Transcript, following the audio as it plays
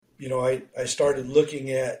I started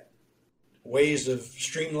looking at ways of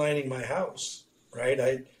streamlining my house, right?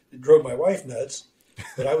 It drove my wife nuts,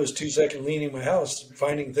 but I was 2-second leaning my house,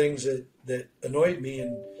 finding things that annoyed me.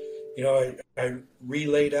 And, I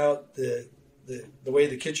relaid out the way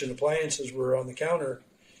the kitchen appliances were on the counter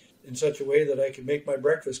in such a way that I could make my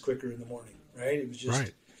breakfast quicker in the morning, right? It was just,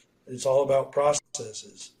 right. It's all about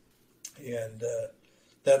processes. And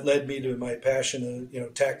that led me to my passion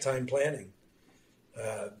of, tact time planning.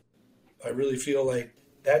 I really feel like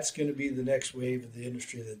that's going to be the next wave of the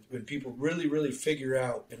industry, that when people really, really figure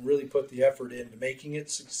out and really put the effort into making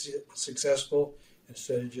it successful,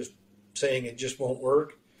 instead of just saying it just won't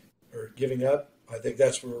work or giving up, I think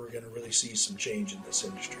that's where we're going to really see some change in this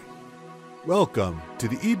industry. Welcome to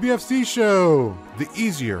the EBFC Show, the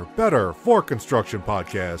easier, better for construction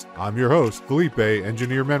podcast. I'm your host, Felipe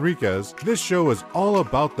Engineer Manriquez. This show is all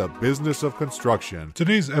about the business of construction.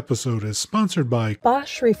 Today's episode is sponsored by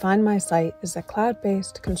Bosch Refine My Site is a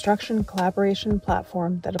cloud-based construction collaboration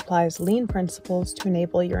platform that applies lean principles to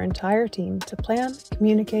enable your entire team to plan,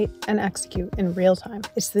 communicate, and execute in real time.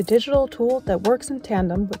 It's the digital tool that works in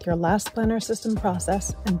tandem with your last planner system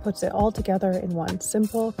process and puts it all together in one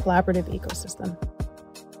simple, collaborative ecosystem.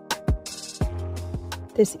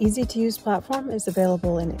 This easy-to-use platform is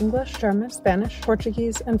available in English, German, Spanish,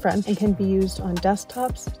 Portuguese, and French, and can be used on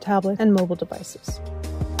desktops, tablets, and mobile devices.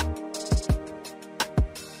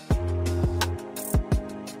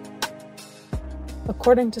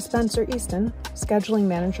 According to Spencer Easton, scheduling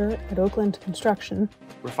manager at Oakland Construction,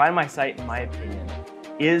 Refine My Site, in my opinion,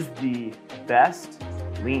 is the best,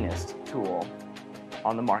 leanest tool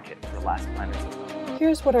on the market for last planner system.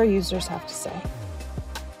 Here's what our users have to say.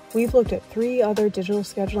 We've looked at 3 other digital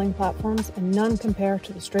scheduling platforms, and none compare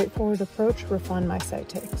to the straightforward approach Refine My Site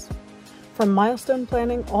takes. From milestone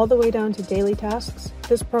planning all the way down to daily tasks,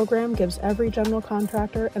 this program gives every general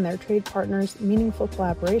contractor and their trade partners meaningful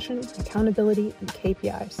collaboration, accountability, and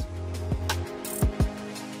KPIs.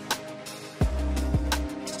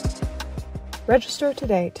 Register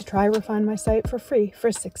today to try Refine My Site for free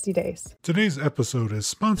for 60 days. Today's episode is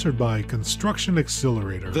sponsored by Construction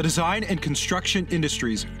Accelerator. The design and construction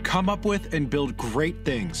industries come up with and build great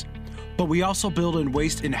things, but we also build and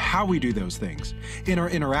waste in how we do those things, in our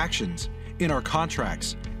interactions, in our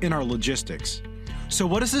contracts, in our logistics. So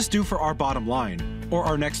what does this do for our bottom line or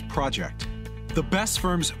our next project? The best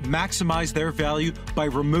firms maximize their value by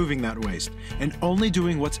removing that waste and only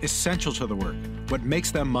doing what's essential to the work, what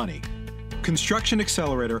makes them money. Construction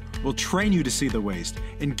Accelerator will train you to see the waste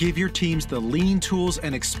and give your teams the lean tools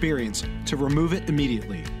and experience to remove it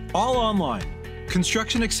immediately. All online.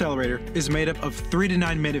 Construction Accelerator is made up of 3 to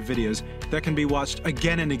 9 minute videos that can be watched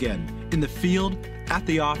again and again in the field, at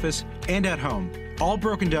the office, and at home, all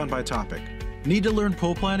broken down by topic. Need to learn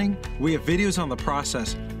pool planning? We have videos on the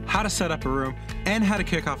process, how to set up a room, and how to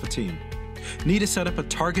kick off a team. Need to set up a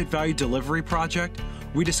target value delivery project?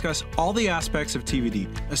 We discuss all the aspects of TVD,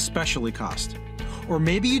 especially cost. Or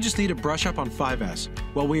maybe you just need to brush up on 5S.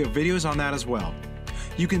 Well, we have videos on that as well.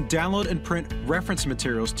 You can download and print reference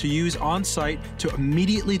materials to use on site to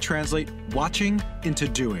immediately translate watching into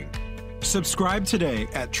doing. Subscribe today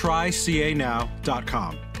at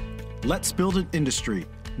trycanow.com. Let's build an industry,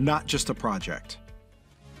 not just a project.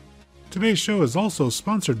 Today's show is also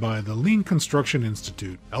sponsored by the Lean Construction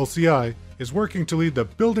Institute. LCI is working to lead the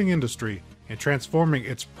building industry and transforming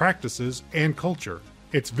its practices and culture.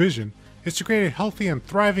 Its vision is to create a healthy and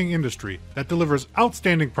thriving industry that delivers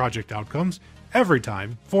outstanding project outcomes every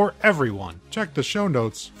time for everyone. Check the show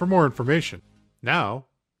notes for more information. Now,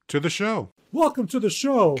 to the show. Welcome to the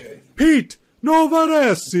show, Pete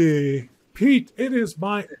Novaresi. Pete, it is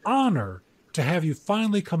my honor to have you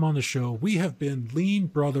finally come on the show. We have been lean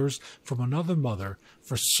brothers from another mother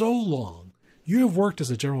for so long. You have worked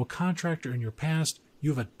as a general contractor in your past.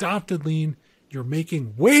 You've adopted lean. You're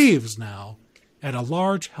making waves now at a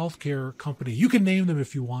large healthcare company. You can name them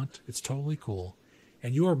if you want. It's totally cool.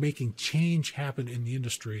 And you are making change happen in the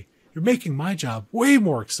industry. You're making my job way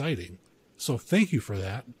more exciting. So thank you for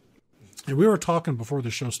that. And we were talking before the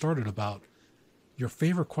show started about your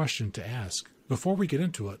favorite question to ask. Before we get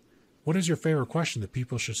into it, what is your favorite question that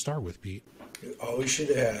people should start with, Pete? You always should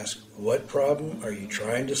ask, what problem are you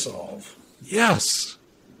trying to solve? Yes.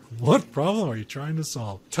 What problem are you trying to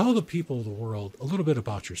solve? Tell the people of the world a little bit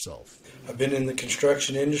about yourself. I've been in the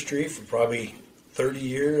construction industry for probably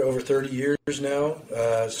over 30 years now.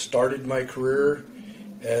 Started my career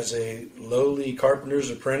as a lowly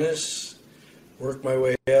carpenter's apprentice, worked my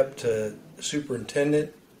way up to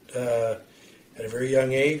superintendent at a very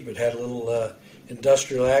young age, but had a little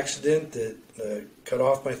industrial accident that cut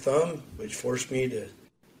off my thumb, which forced me to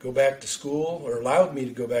go back to school, or allowed me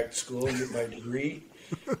to go back to school and get my degree.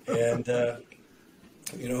 And, and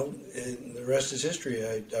the rest is history.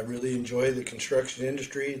 I really enjoy the construction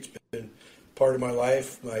industry. It's been part of my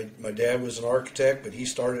life. My dad was an architect, but he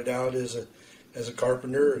started out as a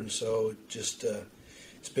carpenter, and so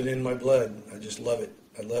it's been in my blood. I just love it.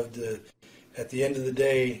 I love at the end of the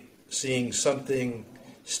day, seeing something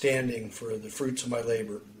standing for the fruits of my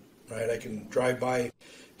labor, right? I can drive by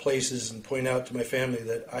places and point out to my family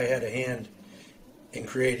that I had a hand in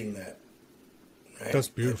creating that. Right? That's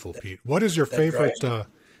beautiful, Pete. What is your favorite, do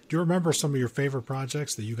you remember some of your favorite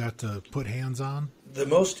projects that you got to put hands on? The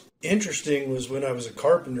most interesting was when I was a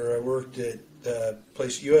carpenter. I worked at the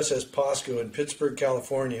place USS Posco in Pittsburgh,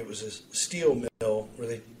 California. It was a steel mill where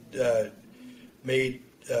they made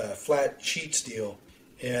flat sheet steel.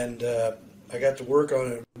 And I got to work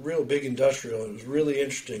on a real big industrial. It was really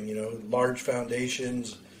interesting, large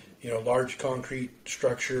foundations, large concrete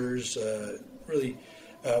structures, really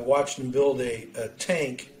watched them build a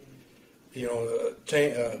tank,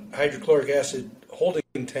 a hydrochloric acid holding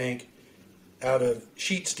tank out of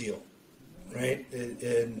sheet steel, right?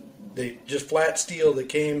 And they just flat steel that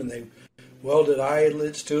came, and they welded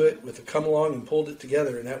eyelets to it with a come along and pulled it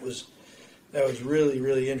together. And that was really,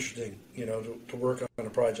 really interesting, to work on a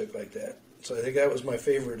project like that. So I think that was my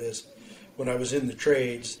favorite, is when I was in the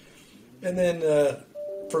trades. And then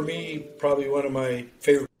for me, probably one of my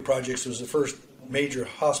favorite projects was the first major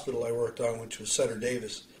hospital I worked on, which was Sutter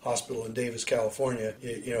Davis Hospital in Davis, California.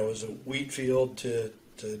 It was a wheat field to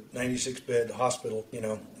 96-bed hospital,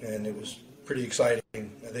 and it was pretty exciting.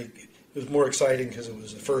 I think it was more exciting because it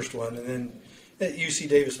was the first one. And then at UC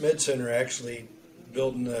Davis Med Center, actually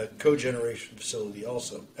building a cogeneration facility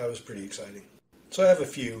also. That was pretty exciting. So I have a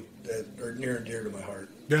few that are near and dear to my heart.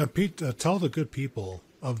 Yeah, Pete, tell the good people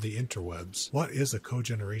of the interwebs, what is a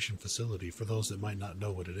cogeneration facility for those that might not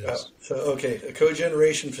know what it is? A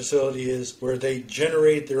cogeneration facility is where they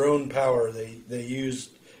generate their own power. They use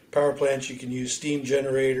power plants. You can use steam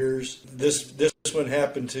generators. This one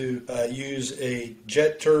happened to use a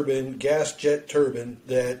gas jet turbine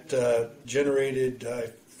that generated, I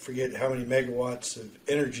forget how many megawatts of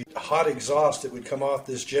energy. Hot exhaust that would come off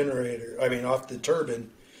this off the turbine,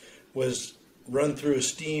 was run through a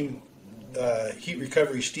steam heat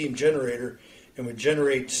recovery steam generator, and would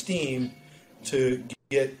generate steam to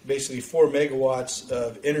get basically 4 megawatts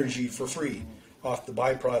of energy for free off the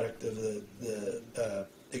byproduct of the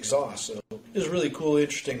exhaust. So it was a really cool,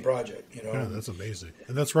 interesting project. Yeah, that's amazing.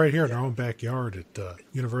 And that's right here in our own backyard at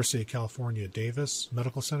University of California, Davis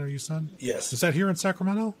Medical Center, you said? Yes. Is that here in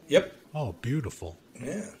Sacramento? Yep. Oh, beautiful.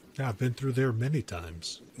 Yeah. Yeah, I've been through there many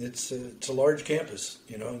times. It's a large campus,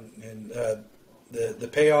 and the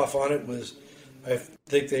payoff on it was, I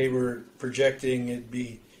think they were projecting it'd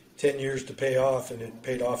be 10 years to pay off, and it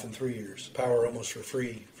paid off in 3 years. Power almost for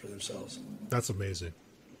free for themselves. That's amazing.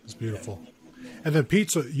 It's beautiful. Yeah. And then,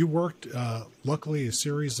 Pete, so you worked, luckily, a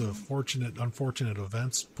series of unfortunate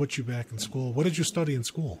events put you back in school. What did you study in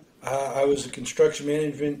school? I was a construction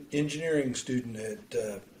management engineering student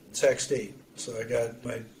at Sac State. So I got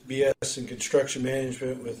my BS in construction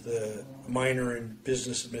management with a minor in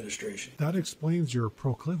business administration. That explains your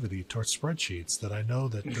proclivity towards spreadsheets that I know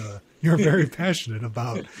that you're very passionate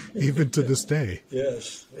about, even to this day.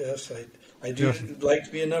 Yes, I do like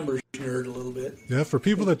to be a numbers nerd a little bit. Yeah, for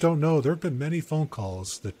people that don't know, there have been many phone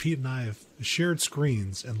calls that Pete and I have shared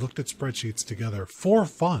screens and looked at spreadsheets together for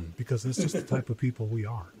fun, because that's just the type of people we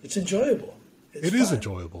are. It's enjoyable. It is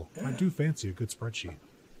enjoyable. Yeah. I do fancy a good spreadsheet,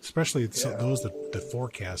 especially those that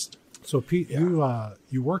forecast. So, Pete,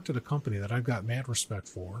 you worked at a company that I've got mad respect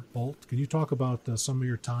for, Bolt. Can you talk about some of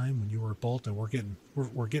your time when you were at Bolt? And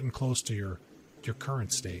we're getting close to your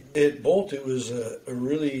current state. At Bolt, it was a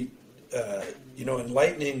really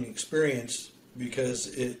enlightening experience,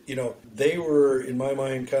 because they were, in my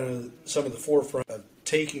mind, kind of some of the forefront of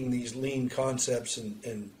taking these lean concepts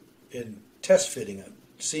and test fitting them,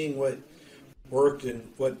 seeing what worked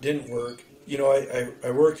and what didn't work.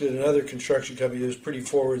 I worked at another construction company that was pretty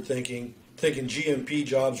forward thinking GMP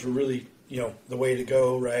jobs were really, the way to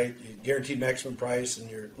go, right? You guaranteed maximum price, and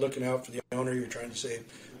you're looking out for the owner you're trying to save.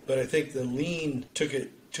 But I think the lean took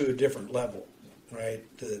it to a different level, right?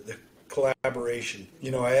 The collaboration.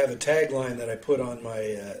 I have a tagline that I put on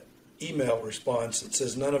my email response that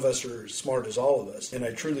says, "None of us are as smart as all of us." And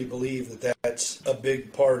I truly believe that that's a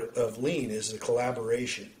big part of lean, is the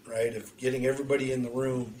collaboration, right? Of getting everybody in the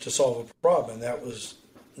room to solve a problem. And that was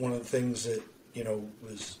one of the things that,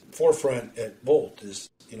 was forefront at Bolt, is,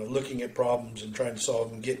 looking at problems and trying to solve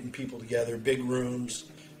them, getting people together, big rooms,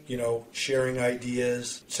 sharing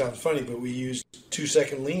ideas. Sounds funny, but we used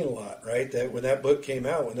 2-second lean a lot, right? That when that book came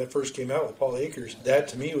out, when that first came out with Paul Akers, that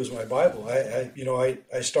to me was my Bible.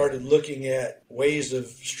 I started looking at ways of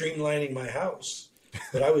streamlining my house.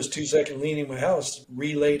 But I was 2-second leaning my house,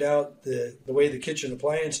 relaid out the way the kitchen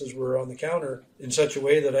appliances were on the counter in such a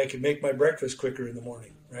way that I could make my breakfast quicker in the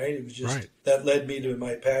morning, right? It was just, right. That led me to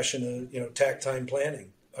my passion of, tact time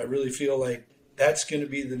planning. I really feel like that's going to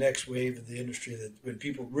be the next wave of the industry, that when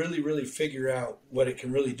people really, really figure out what it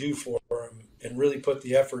can really do for them and really put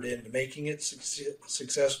the effort into making it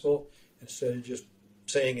successful instead of just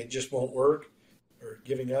saying it just won't work or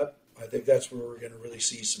giving up, I think that's where we're going to really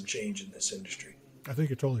see some change in this industry. I think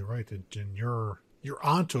you're totally right, and you're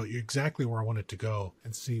onto it. You're exactly where I wanted to go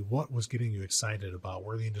and see what was getting you excited about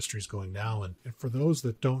where the industry is going now. And for those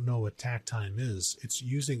that don't know what tact time is, it's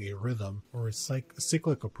using a rhythm or a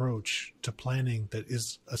cyclic approach to planning that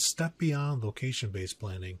is a step beyond location-based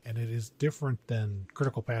planning, and it is different than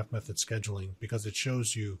critical path method scheduling because it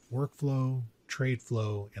shows you workflow, trade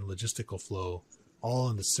flow, and logistical flow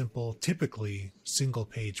all in a simple, typically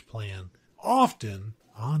single-page plan, often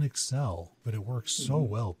on Excel, but it works so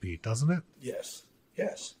well, Pete, doesn't it? Yes.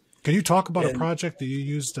 Can you talk about a project that you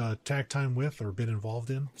used tact time with or been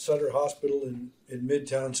involved in? Sutter Hospital in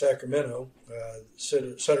Midtown Sacramento,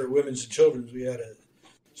 Sutter Women's and Children's. We had a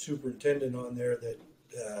superintendent on there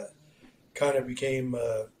that kind of became,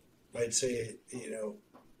 I'd say,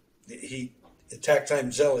 he a tact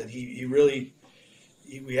time zealot.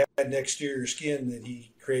 We had an exterior skin that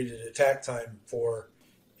he created a tact time for.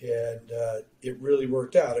 And it really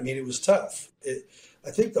worked out. I mean, it was tough. I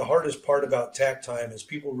think the hardest part about tact time is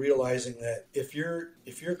people realizing that if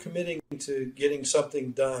you're committing to getting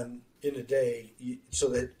something done in a day, so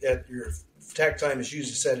that at your tact time is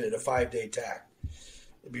usually set at a 5-day tact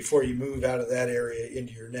before you move out of that area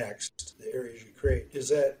into your next, the areas you create, is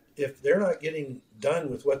that if they're not getting done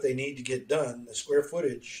with what they need to get done, the square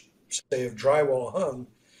footage, say, of drywall hung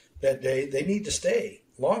that day, they need to stay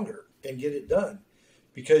longer and get it done.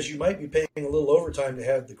 Because you might be paying a little overtime to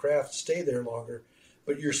have the craft stay there longer,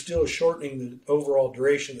 but you're still shortening the overall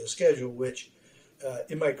duration of the schedule, which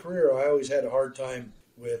in my career, I always had a hard time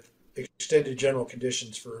with extended general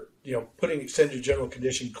conditions for, putting extended general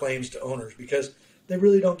condition claims to owners because they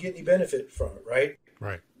really don't get any benefit from it, right?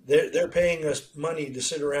 Right. They're paying us money to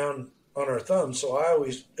sit around on our thumbs. So I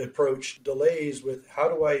always approach delays with how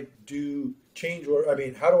do I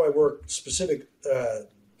work specific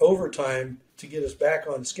overtime to get us back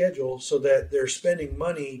on schedule so that they're spending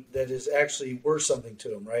money that is actually worth something to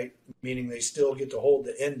them, right? Meaning they still get to hold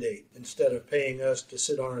the end date instead of paying us to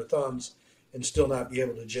sit on our thumbs and still not be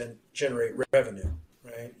able to generate revenue,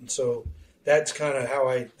 right? And so that's kind of how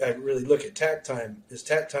I really look at tact time. Is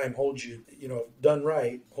tact time holds you, done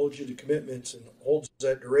right, holds you to commitments and holds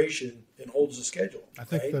that duration and holds the schedule. I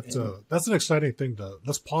think right? that's an exciting thing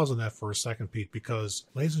let's pause on that for a second, Pete, because,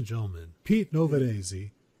 ladies and gentlemen, Pete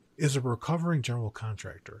Novaresi is a recovering general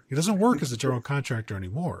contractor. He doesn't work as a general contractor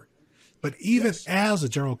anymore. But even as a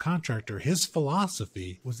general contractor, his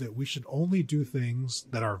philosophy was that we should only do things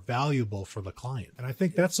that are valuable for the client. And I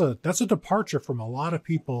think that's a departure from a lot of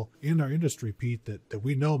people in our industry, Pete, that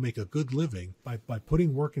we know make a good living by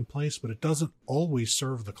putting work in place, but it doesn't always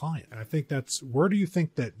serve the client. And I think where do you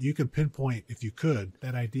think that you can pinpoint, if you could,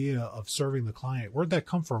 that idea of serving the client? Where'd that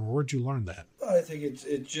come from? Where'd you learn that? I think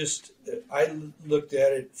I looked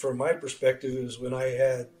at it from my perspective is when I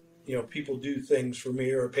had people do things for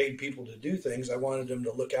me or paid people to do things, I wanted them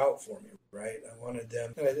to look out for me, right? I wanted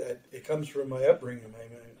them, it comes from my upbringing.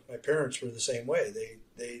 My parents were the same way.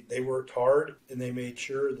 They worked hard and they made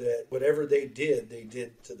sure that whatever they did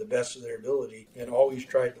to the best of their ability and always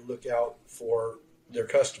tried to look out for their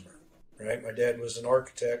customer, right? My dad was an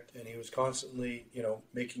architect and he was constantly,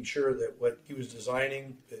 making sure that what he was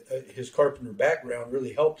designing, his carpenter background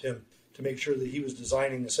really helped him to make sure that he was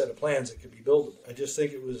designing a set of plans that could be buildable. I just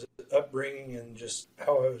think it was upbringing and just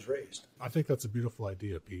how I was raised. I think that's a beautiful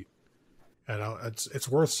idea, Pete. And it's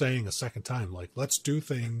worth saying a second time, like, let's do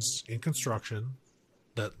things in construction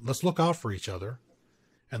that let's look out for each other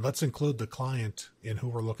and let's include the client in who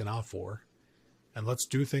we're looking out for and let's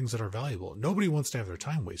do things that are valuable. Nobody wants to have their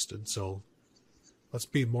time wasted. So let's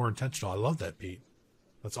be more intentional. I love that, Pete.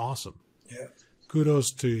 That's awesome. Yeah.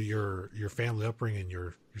 Kudos to your family upbringing,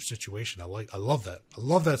 your situation. I love that. I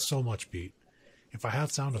love that so much, Pete. If I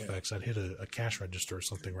had sound effects, I'd hit a cash register or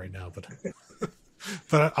something right now.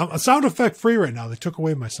 But I'm a sound effect free right now. They took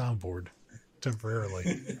away my soundboard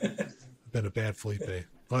temporarily. I've been a bad Felipe.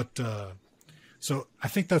 But so I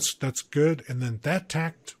think that's good. And then that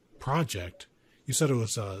tact project, you said it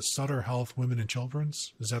was Sutter Health Women and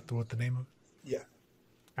Children's. Is that what the name of it? Yeah.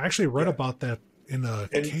 I actually read Yeah. about that in a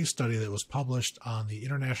And case study that was published on the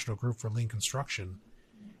International Group for Lean Construction.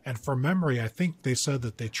 And from memory, I think they said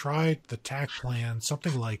that they tried the TAC plan,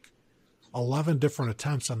 something like 11 different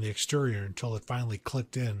attempts on the exterior until it finally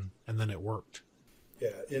clicked in, and then it worked. yeah,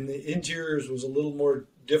 and the interiors was a little more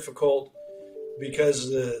difficult because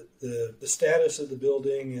the status of the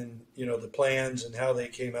building and the plans and how they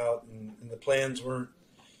came out and the plans weren't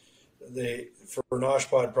for an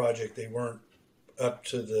OSHPD project, they weren't up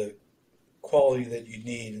to the quality that you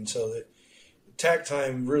need, and so the tack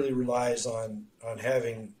time really relies on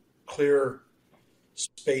having clear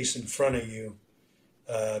space in front of you,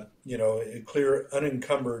 a clear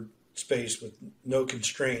unencumbered space with no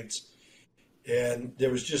constraints, and there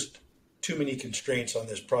was just too many constraints on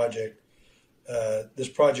this project. This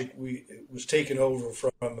project was taken over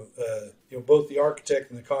from both the architect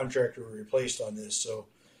and the contractor were replaced on this, so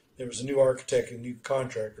there was a new architect and a new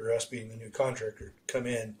contractor, us being the new contractor, come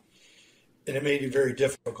in, and it made it very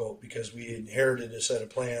difficult because we inherited a set of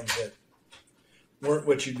plans that weren't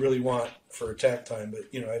what you'd really want for attack time. But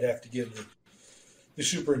I'd have to give the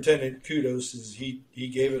superintendent kudos, as he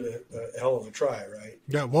gave it a hell of a try, right?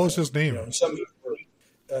 Yeah, what was his name? And some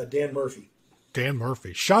Dan Murphy. Dan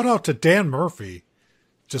Murphy. Shout out to Dan Murphy,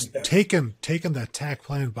 just taking that TAC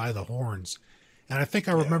plan by the horns. And I think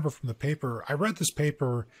I remember from the paper, I read this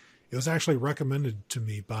paper, it was actually recommended to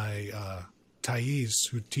me by Thais,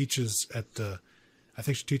 who teaches I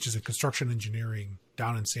think she teaches in construction engineering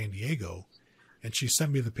down in San Diego. And she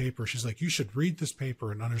sent me the paper. She's like, you should read this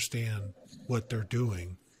paper and understand what they're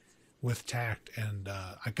doing with TACT. And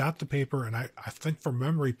I got the paper, and I think from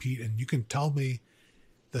memory, Pete, and you can tell me,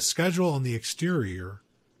 the schedule on the exterior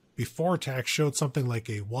before TACT showed something like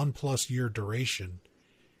a 1+ year duration.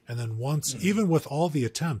 And then once, even with all the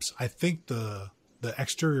attempts, I think the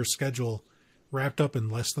exterior schedule wrapped up in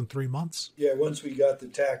less than 3 months. Yeah, once we got the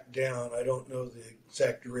TAC down, I don't know the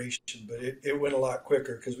exact duration, but it went a lot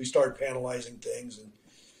quicker because we started panelizing things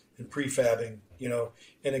and prefabbing,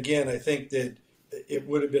 And again, I think that it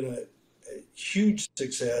would have been a huge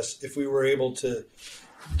success if we were able to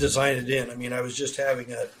design it in. I mean, I was just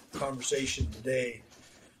having a conversation today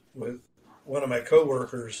with one of my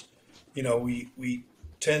coworkers. We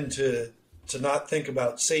tend to not think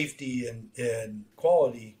about safety and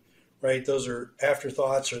quality, right? Those are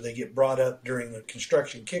afterthoughts, or they get brought up during the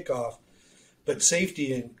construction kickoff. But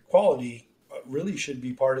safety and quality really should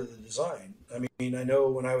be part of the design. I mean, I know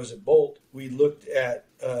when I was at Bolt, we looked at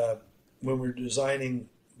when we were designing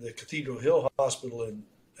the Cathedral Hill Hospital in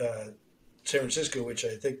San Francisco, which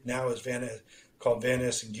I think now is called Van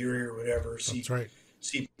Ness and Geary or whatever. That's right.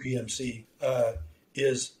 CPMC,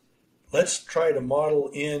 is let's try to model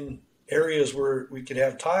in areas where we could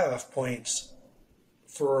have tie-off points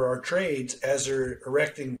for our trades as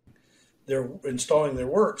they're installing their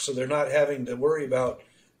work, so they're not having to worry about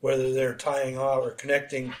whether they're tying off or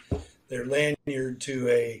connecting their lanyard to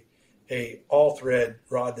a all thread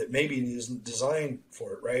rod that maybe isn't designed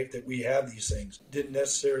for it, right? That we have these things. Didn't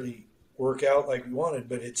necessarily work out like we wanted,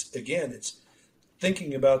 but it's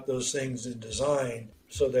thinking about those things in design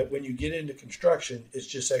so that when you get into construction, it's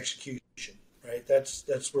just execution, right?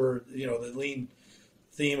 That's where, the lean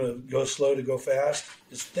theme of go slow to go fast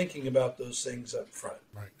is thinking about those things up front.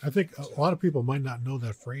 Right. I think a lot of people might not know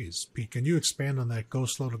that phrase. Pete, can you expand on that go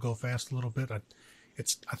slow to go fast a little bit? I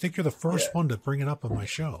think you're the first one to bring it up on my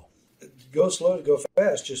show. Go slow to go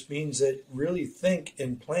fast just means that really think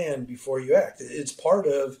and plan before you act. It's part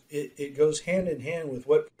of it. It goes hand in hand with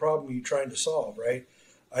what problem you're trying to solve, right?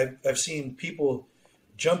 I've seen people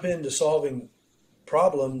jump into solving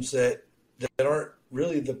problems that aren't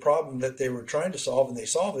really the problem that they were trying to solve, and they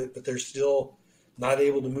solve it, but they're still not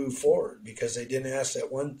able to move forward because they didn't ask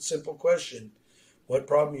that one simple question: what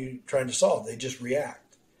problem are you trying to solve? They just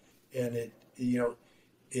react, and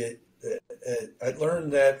I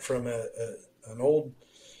learned that from an old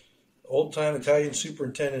time Italian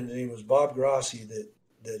superintendent. His name was Bob Grossi.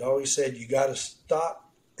 That always said you got to stop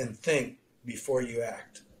and think before you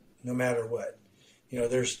act, no matter what.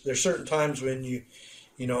 There's certain times when you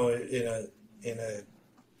in a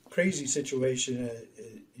crazy situation,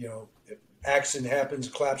 accident happens,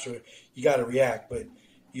 collapse, you got to react, but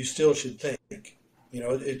you still should think.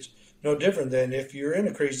 It's no different than if you're in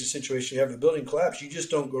a crazy situation, you have a building collapse, you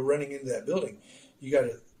just don't go running into that building. You got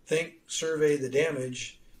to think, survey the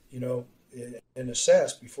damage, and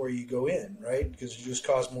assess before you go in, right? Because you just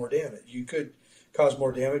cause more damage. You could cause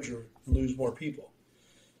more damage or lose more people.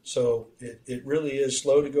 So it really is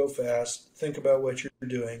slow to go fast. Think about what you're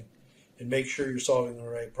doing and make sure you're solving the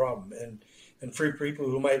right problem. And for people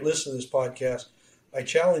who might listen to this podcast, I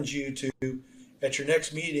challenge you to, at your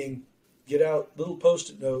next meeting, get out little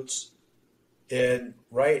Post-it notes and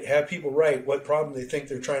have people write what problem they think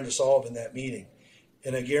they're trying to solve in that meeting.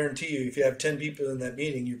 And I guarantee you, if you have 10 people in that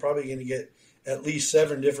meeting, you're probably going to get at least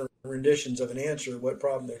 7 different renditions of an answer of what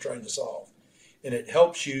problem they're trying to solve. And it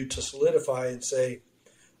helps you to solidify and say,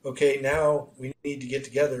 okay, now we need to get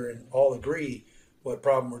together and all agree what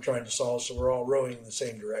problem we're trying to solve, so we're all rowing in the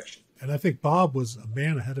same direction. And I think Bob was a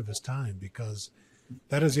man ahead of his time, because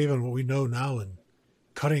that is even what we know now in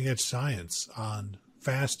cutting edge science on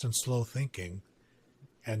fast and slow thinking,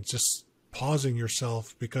 and just pausing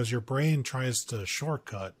yourself because your brain tries to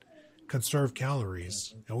shortcut, conserve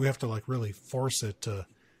calories, and we have to like really force it to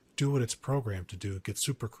do what it's programmed to do, get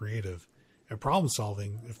super creative. And problem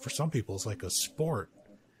solving for some people is like a sport,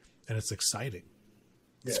 and it's exciting.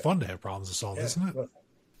 It's fun to have problems to solve, isn't it?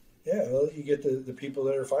 Well, you get the people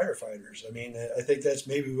that are firefighters. I mean, I think that's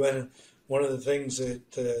maybe one of the things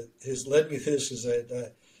that has led me to this is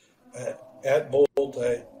that at Bolt,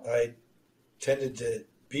 I tended to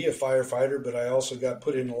be a firefighter, but I also got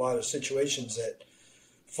put in a lot of situations that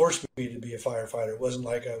forced me to be a firefighter. It wasn't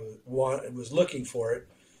like I was looking for it,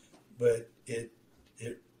 but it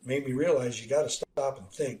made me realize you got to stop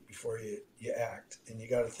and think before you act, and you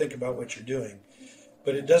got to think about what you're doing.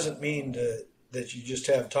 But it doesn't mean that you just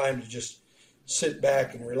have time to just sit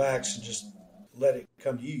back and relax and just let it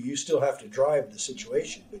come to you. You still have to drive the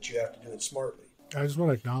situation, but you have to do it smartly. I just want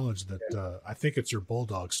to acknowledge that I think it's your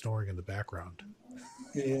bulldog snoring in the background.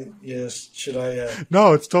 Yes. Should I?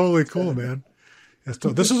 No, it's totally cool, man.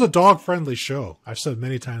 This is a dog-friendly show. I've said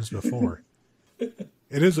many times before.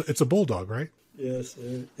 It's a bulldog, right? Yes.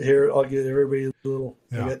 Here, I'll get everybody a little.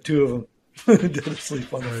 Yeah. I got 2 of them dead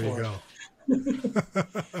asleep on the floor. There you go.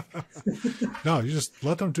 No, you just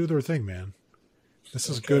let them do their thing, man. This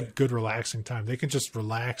is good relaxing time. They can just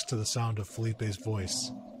relax to the sound of Felipe's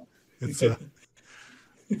voice. It's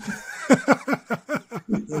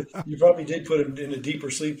You probably did put them in a deeper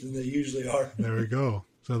sleep than they usually are. There we go.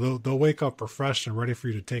 So they'll wake up refreshed and ready for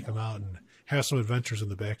you to take them out and have some adventures in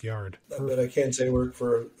the backyard. But I can say I work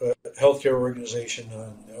for a healthcare organization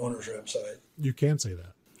on the owner's rep side. You can say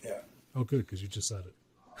that. Yeah. Oh, good, because you just said it.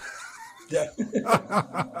 Yeah.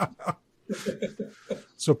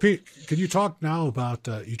 So, Pete, can you talk now about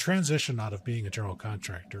you transitioned out of being a general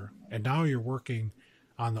contractor, and now you're working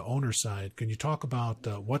on the owner side. Can you talk about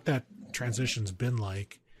what that transition's been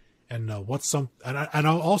like, and and I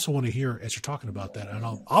also want to hear as you're talking about that, and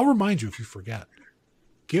I'll remind you if you forget.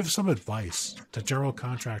 Give some advice to general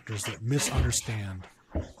contractors that misunderstand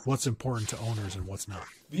what's important to owners and what's not.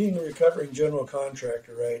 Being a recovering general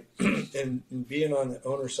contractor, right, and being on the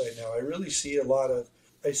owner side now, I really see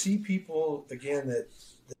I see people, again, that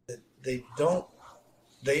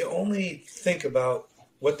they only think about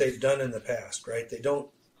what they've done in the past, right? They don't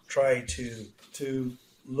try to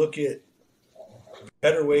look at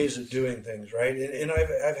better ways of doing things, right? And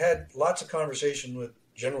I've had lots of conversation with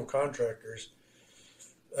general contractors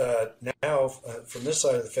now from this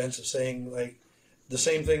side of the fence of saying, like, the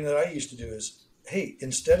same thing that I used to do is, hey,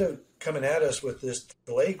 instead of coming at us with this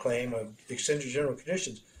delay claim of extended general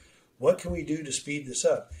conditions, what can we do to speed this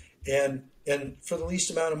up? And for the least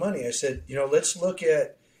amount of money, I said, let's look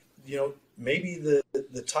at, maybe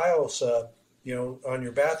the tile sub, on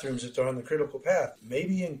your bathrooms if they're on the critical path,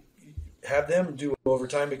 maybe have them do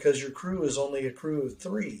overtime because your crew is only a crew of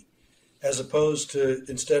 3, as opposed to,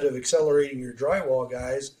 instead of accelerating your drywall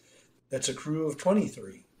guys, that's a crew of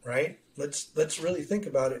 23, right? Let's really think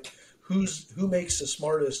about it. Who makes the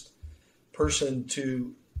smartest person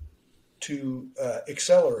to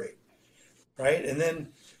accelerate, right? And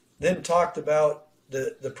then talked about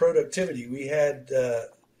the productivity. We had a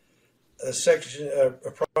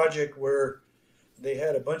project where they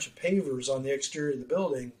had a bunch of pavers on the exterior of the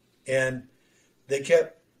building, and they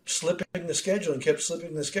kept slipping the schedule.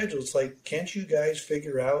 It's like, can't you guys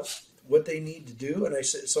figure out what they need to do? And I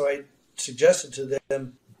suggested to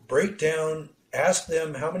them, break down, ask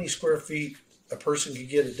them how many square feet a person could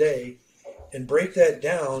get a day, and break that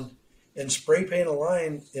down and spray paint a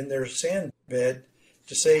line in their sand bed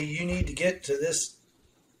to say, you need to get to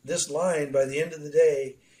this line by the end of the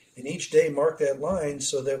day, and each day mark that line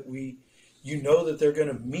so that that they're going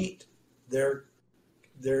to meet their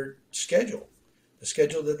schedule, the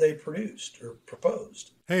schedule that they produced or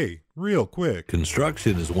proposed. Hey, real quick.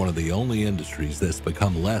 Construction is one of the only industries that's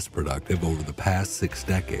become less productive over the past 6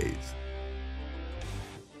 decades.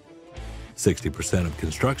 60% of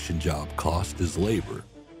construction job cost is labor.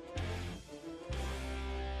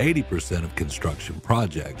 80% of construction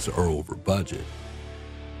projects are over budget.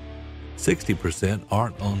 60%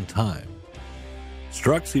 aren't on time.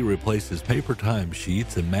 Struxy replaces paper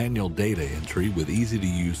timesheets and manual data entry with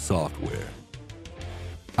easy-to-use software.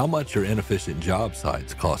 How much are inefficient job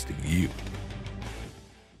sites costing you?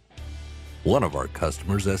 One of our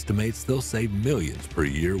customers estimates they'll save millions per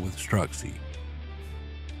year with Struxy.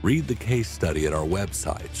 Read the case study at our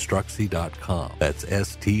website, struxy.com. That's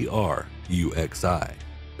STRUXI.com.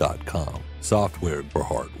 Software for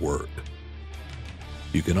hard work.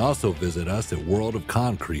 You can also visit us at World of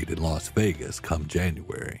Concrete in Las Vegas come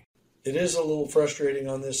January. It is a little frustrating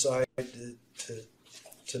on this side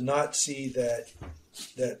to not see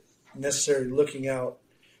that necessarily looking out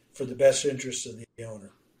for the best interests of the owner.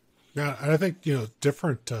 Now, I think,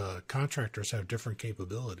 different contractors have different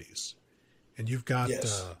capabilities. And you've got,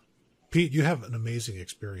 Yes. Pete, you have an amazing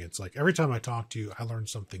experience. Like every time I talk to you, I learn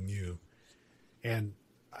something new. And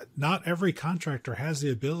not every contractor has the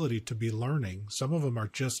ability to be learning. Some of them are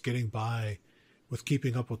just getting by with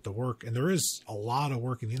keeping up with the work. And there is a lot of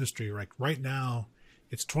work in the industry. Like right now,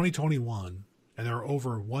 it's 2021, and there are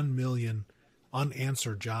over 1 million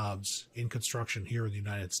unanswered jobs in construction here in the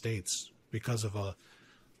United States because of a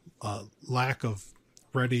lack of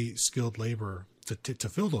ready, skilled labor to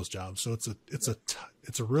fill those jobs. So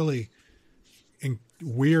it's a really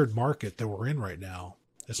weird market that we're in right now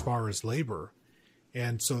as far as labor.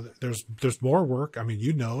 And so there's more work. I mean,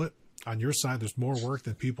 you know it on your side, there's more work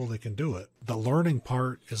than people that can do it. The learning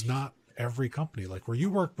part is not every company. Like where you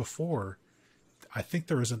worked before, I think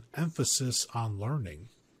there is an emphasis on learning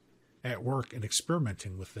at work and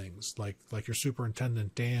experimenting with things like your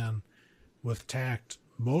superintendent, Dan, with tact.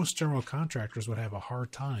 Most general contractors would have a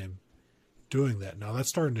hard time doing that. Now that's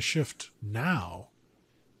starting to shift now,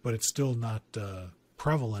 but it's still not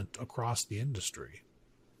prevalent across the industry.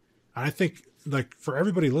 And I think, like, for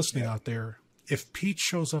everybody listening out there, if Pete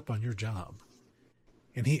shows up on your job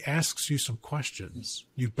and he asks you some questions,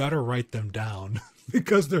 you better write them down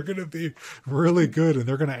because they're going to be really good and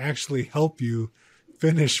they're going to actually help you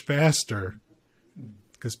finish faster,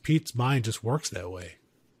 because Pete's mind just works that way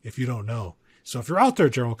if you don't know. So if you're out there,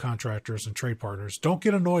 general contractors and trade partners, don't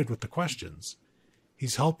get annoyed with the questions.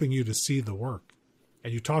 He's helping you to see the work.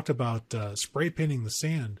 And you talked about spray painting the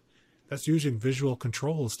sand. That's using visual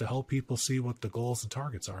controls to help people see what the goals and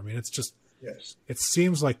targets are. I mean, it's just, Yes. it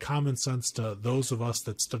seems like common sense to those of us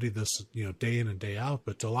that study this, day in and day out.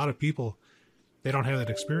 But to a lot of people, they don't have that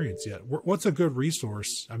experience yet. What's a good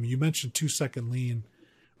resource? I mean, you mentioned 2-second lean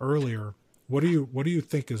earlier. What do you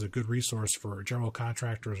think is a good resource for general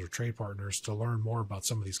contractors or trade partners to learn more about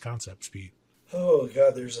some of these concepts, Pete? Oh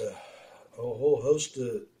God, there's a whole host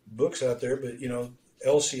of books out there, but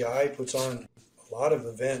LCI puts on a lot of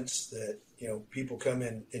events that people come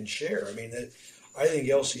in and share. I mean, I think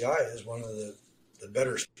LCI is one of the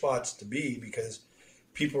better spots to be because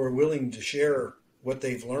people are willing to share what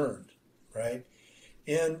they've learned, right?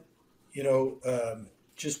 And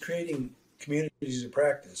just creating communities of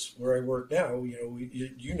practice. Where I work now,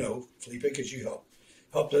 Felipe, because you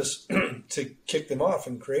helped us to kick them off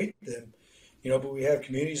and create them, but we have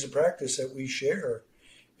communities of practice that we share,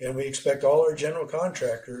 and we expect all our general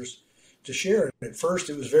contractors to share. And at first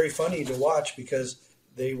it was very funny to watch because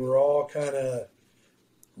they were all kind of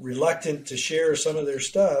reluctant to share some of their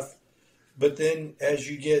stuff, but then as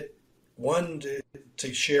you get one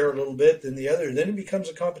to share a little bit, then the other, then it becomes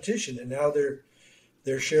a competition, and now they're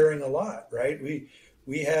sharing a lot, right? We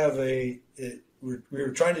have we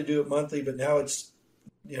were trying to do it monthly, but now it's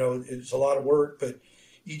a lot of work. But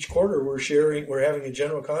each quarter we're having a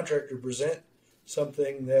general contractor present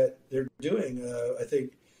something that they're doing. I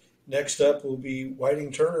think next up will be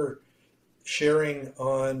Whiting Turner sharing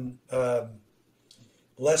on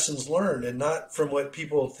lessons learned, and not from what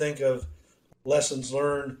people think of lessons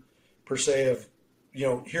learned per se of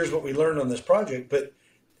here's what we learned on this project, but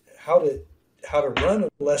how to run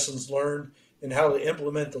lessons learned and how to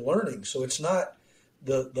implement the learning. So it's not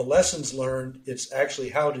the lessons learned, it's actually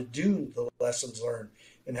how to do the lessons learned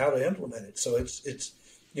and how to implement it. So it's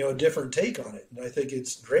a different take on it. And I think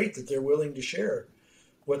it's great that they're willing to share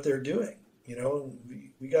what they're doing.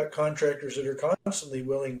 We got contractors that are constantly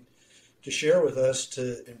willing to share with us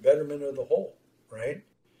in betterment of the whole, right?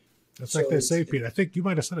 That's like they say, Pete. I think you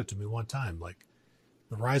might have said it to me one time, like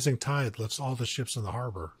the rising tide lifts all the ships in the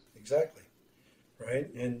harbor. Exactly. Right.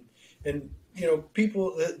 And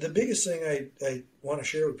people, the biggest thing I want to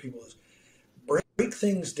share with people is break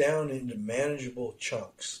things down into manageable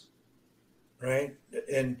chunks. Right.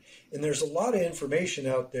 And there's a lot of information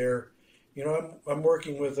out there. I'm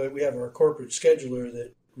working with, we have our corporate scheduler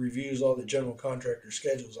that reviews all the general contractor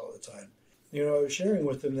schedules all the time. I was sharing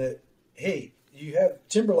with them that, hey, you have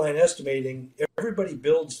timberline estimating, everybody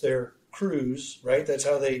builds their crews, right? That's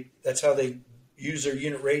how they use their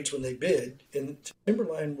unit rates when they bid, and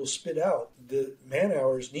Timberline will spit out the man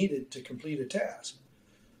hours needed to complete a task.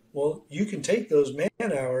 Well, you can take those man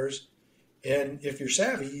hours, and if you're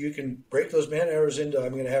savvy, you can break those man hours into,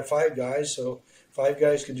 I'm going to have 5 guys, so 5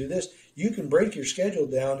 guys can do this. You can break your schedule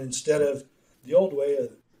down instead of the old way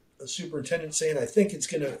of a superintendent saying, I think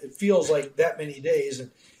it feels like that many days,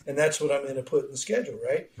 and that's what I'm going to put in the schedule,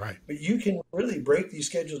 right? Right. But you can really break these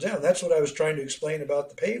schedules down. That's what I was trying to explain about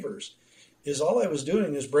the pavers, is all I was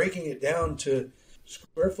doing is breaking it down to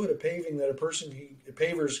square foot of paving that a person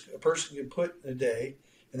can put in a day,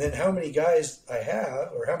 and then how many guys I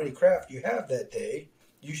have or how many craft you have that day.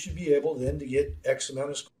 You should be able then to get X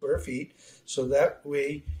amount of square feet, so that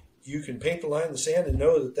way you can paint the line in the sand and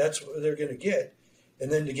know that that's what they're going to get.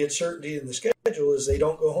 And then to get certainty in the schedule is they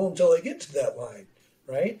don't go home until they get to that line,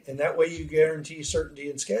 right? And that way you guarantee certainty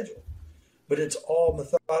in schedule. But it's all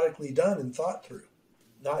methodically done and thought through,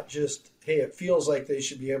 not just, hey, it feels like they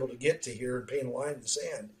should be able to get to here and paint a line in the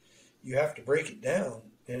sand. You have to break it down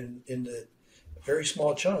into very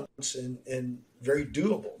small chunks and very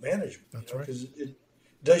doable management. That's right. Because it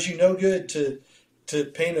does you no good to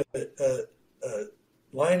paint a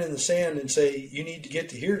line in the sand and say you need to get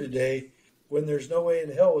to here today, when there's no way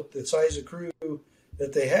in hell with the size of crew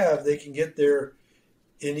that they have, they can get there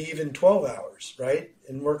in even 12 hours, right?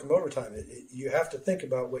 And work them overtime. You have to think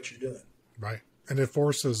about what you're doing. Right. And it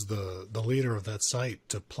forces the leader of that site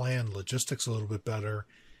to plan logistics a little bit better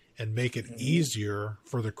and make it easier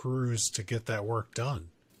for the crews to get that work done.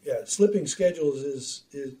 Yeah, slipping schedules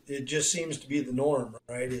it just seems to be the norm,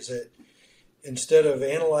 right? Is that instead of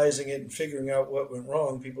analyzing it and figuring out what went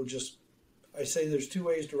wrong, people just, I say there's 2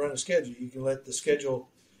 ways to run a schedule. You can let the schedule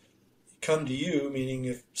come to you, meaning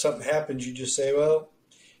if something happens, you just say, well,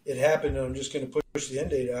 it happened and I'm just going to push the end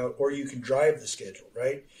date out, or you can drive the schedule,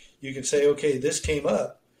 right? You can say, okay, this came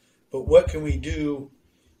up, but what can we do?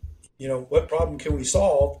 What problem can we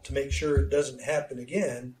solve to make sure it doesn't happen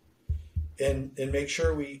again, and make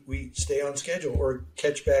sure we stay on schedule or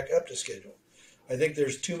catch back up to schedule. I think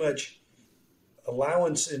there's too much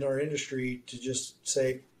allowance in our industry to just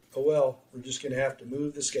say, oh, well, we're just going to have to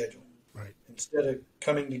move the schedule. Right. Instead of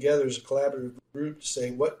coming together as a collaborative group to say,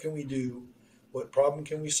 what can we do? What problem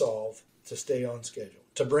can we solve to stay on schedule,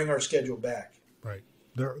 to bring our schedule back? Right.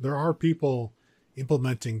 There are people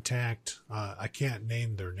implementing TACT. I can't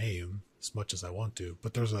name their name as much as I want to,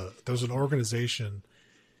 but there's an organization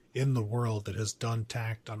in the world that has done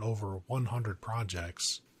TACT on over 100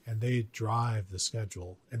 projects, and they drive the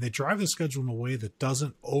schedule. And they drive the schedule in a way that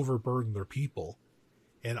doesn't overburden their people.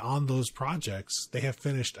 And on those projects, they have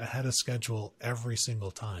finished ahead of schedule every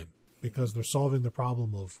single time, because they're solving the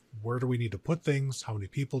problem of where do we need to put things, how many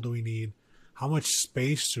people do we need, how much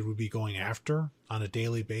space should we be going after on a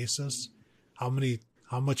daily basis, how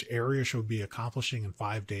much area should we be accomplishing in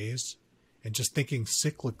 5 days, and just thinking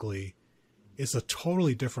cyclically is a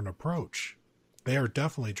totally different approach. They are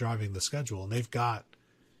definitely driving the schedule, and they've got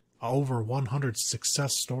over 100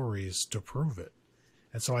 success stories to prove it.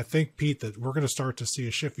 And so I think, Pete, that we're going to start to see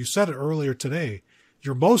a shift. You said it earlier today.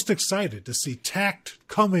 You're most excited to see TACT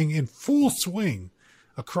coming in full swing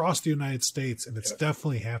across the United States, and it's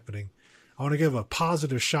definitely happening. I want to give a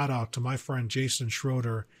positive shout out to my friend Jason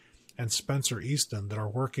Schroeder and Spencer Easton that are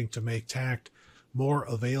working to make TACT more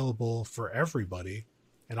available for everybody.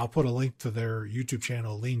 And I'll put a link to their YouTube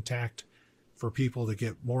channel, Lean TACT, for people to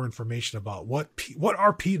get more information about what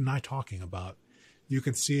are Pete and I talking about. You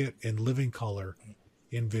can see it in living color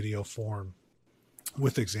in video form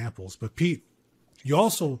with examples. But Pete, you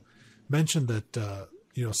also mentioned that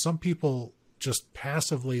some people just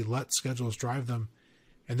passively let schedules drive them,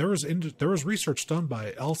 and there was research done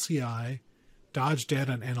by LCI, Dodge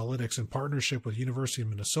Data and Analytics, in partnership with University of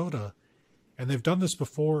Minnesota, and they've done this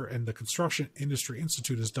before. And the Construction Industry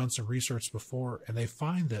Institute has done some research before, and they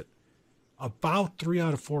find that about 3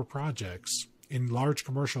 out of 4 projects in large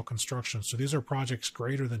commercial construction, so these are projects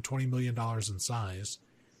greater than $20 million in size,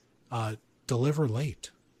 deliver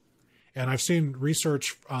late. And I've seen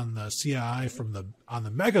research on the CII on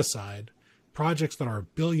the mega side, projects that are $1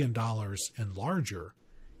 billion and larger,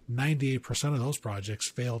 98% of those projects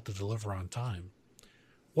fail to deliver on time.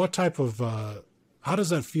 What type of, how does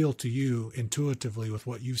that feel to you intuitively with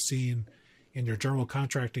what you've seen in your general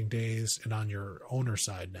contracting days and on your owner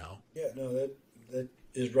side now? Yeah, no, that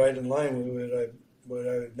is right in line with what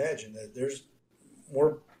I would imagine, that there's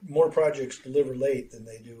more projects deliver late than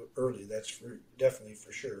they do early. That's definitely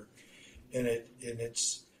for sure. And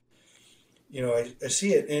it's, I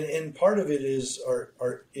see it. And part of it is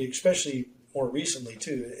our especially more recently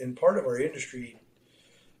too. And part of our industry,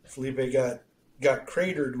 Felipe, got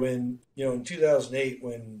cratered when, in 2008,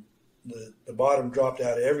 when the bottom dropped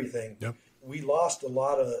out of everything. Yep. We lost a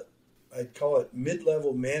lot of, I'd call it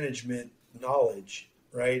mid-level management knowledge,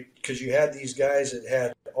 right? Because you had these guys that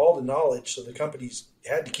had all the knowledge, so the companies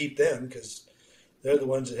had to keep them because they're the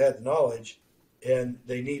ones that had the knowledge, and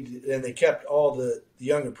they kept all the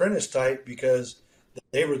young apprentice type because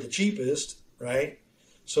they were the cheapest, right?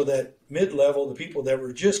 So that mid-level, the people that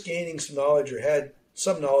were just gaining some knowledge or had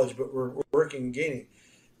some knowledge but were working and gaining,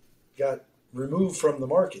 got removed from the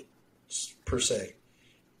market per se.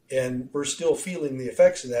 And we're still feeling the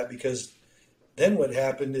effects of that, because then what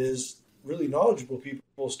happened is really knowledgeable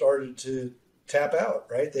people started to tap out,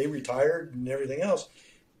 right? They retired and everything else.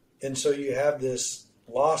 And so you have this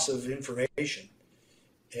loss of information.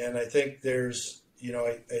 And I think there's, I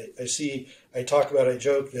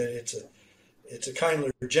joke that it's a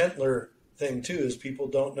kindler, gentler thing too, is people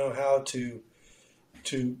don't know how to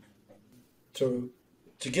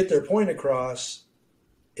get their point across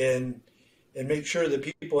and make sure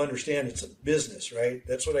that people understand it's a business, right?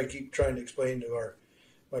 That's what I keep trying to explain to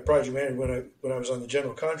my project manager when I was on the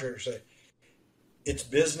general contractor side. It's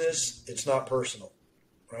business, it's not personal,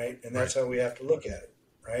 right? And that's how we have to look at it,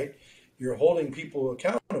 right? You're holding people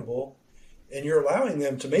accountable and you're allowing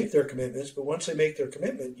them to make their commitments, but once they make their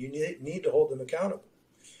commitment, you need to hold them accountable,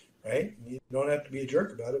 right? You don't have to be a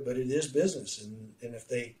jerk about it, but it is business. And if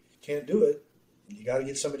they can't do it, you got to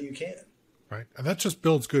get somebody who can. Right. And that just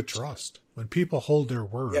builds good trust. When people hold their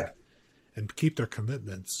word and keep their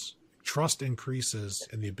commitments, trust increases,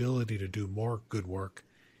 and the ability to do more good work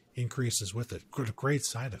increases with it. Great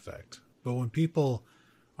side effect. But when people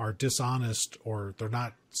are dishonest or they're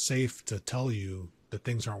not safe to tell you that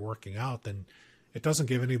things aren't working out, then it doesn't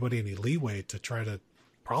give anybody any leeway to try to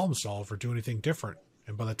problem solve or do anything different.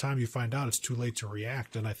 And by the time you find out, it's too late to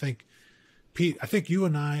react. And I think, Pete, you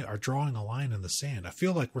and I are drawing a line in the sand. I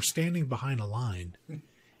feel like we're standing behind a line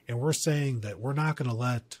and we're saying that we're not going to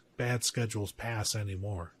let bad schedules pass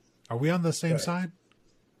anymore. Are we on the same side?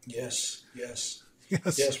 Yes.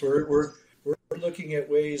 We're looking at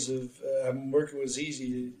ways of, I'm working with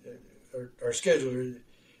ZZ, our scheduler,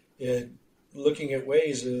 and looking at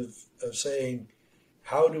ways of saying,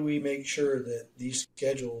 how do we make sure that these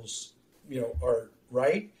schedules, are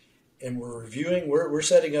right? And we're reviewing, we're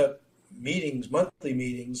setting up monthly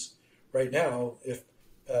meetings right now. If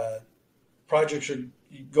projects are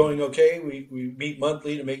going okay, we meet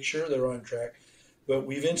monthly to make sure they're on track. But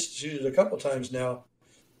we've instituted a couple times now,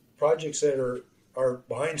 projects that are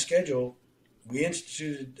behind schedule. We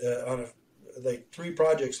instituted on 3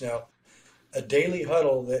 projects now, a daily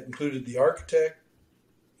huddle that included the architect,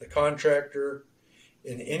 the contractor,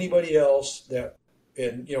 and anybody else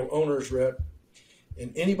owner's rep,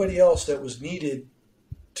 and anybody else that was needed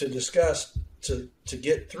to discuss to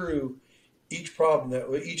get through each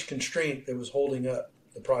problem, each constraint that was holding up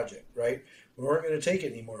the project, right? We weren't going to take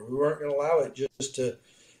it anymore. We weren't going to allow it just to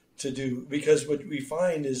do, because what we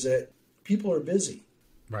find is that people are busy.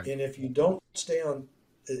 Right. And if you don't stay on,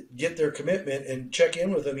 get their commitment and check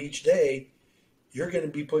in with them each day, you're going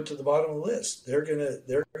to be put to the bottom of the list. They're going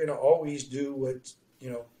to always do what,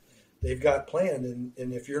 they've got planned.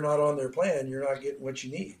 And if you're not on their plan, you're not getting what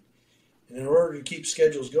you need. And in order to keep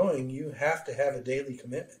schedules going, you have to have a daily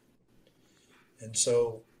commitment. And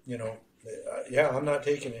so, I'm not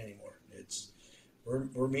taking it anymore.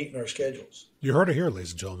 We're meeting our schedules. You heard it here,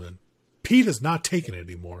 ladies and gentlemen. Pete is not taking it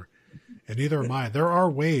anymore, and neither am I. There are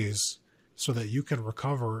ways so that you can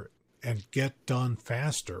recover and get done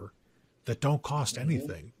faster that don't cost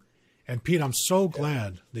anything. And Pete, I'm so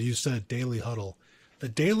glad that you said daily huddle. The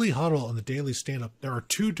daily huddle and the daily stand-up, there are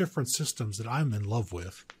 2 different systems that I'm in love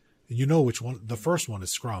with. And you know which one. The first one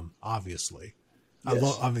is Scrum, obviously.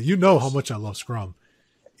 Yes. How much I love Scrum.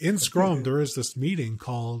 In Scrum, there is this meeting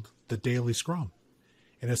called the Daily Scrum.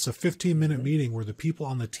 And it's a 15-minute meeting where the people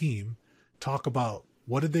on the team talk about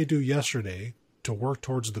what did they do yesterday to work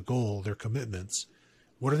towards the goal, their commitments.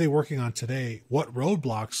 What are they working on today? What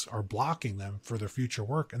roadblocks are blocking them for their future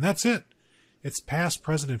work? And that's it. It's past,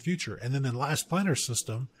 present, and future. And then the last planner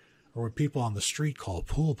system, or what people on the street call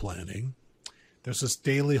pool planning, there's this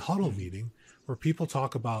daily huddle meeting where people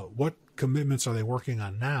talk about what commitments are they working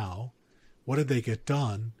on now, what did they get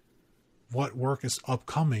done, what work is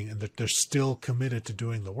upcoming, and that they're still committed to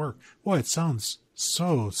doing the work. Boy, it sounds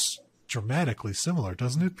so dramatically similar,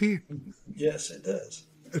 doesn't it, Pete? Yes, it does.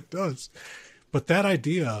 It does. But that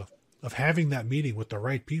idea of having that meeting with the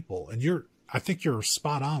right people, and I think you're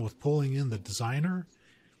spot on with pulling in the designer,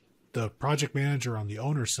 the project manager on the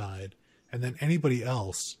owner side, and then anybody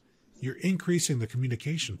else. You're increasing the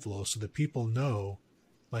communication flow so that people know,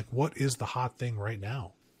 what is the hot thing right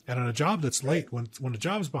now. And on a job that's late, when a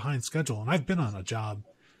job is behind schedule, and I've been on a job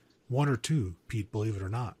one or two, Pete, believe it or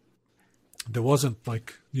not. There wasn't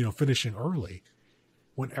like, finishing early.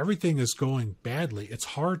 When everything is going badly, it's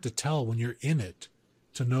hard to tell when you're in it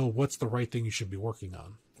to know what's the right thing you should be working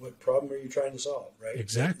on. What problem are you trying to solve, right?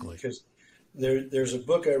 Exactly. Because there's a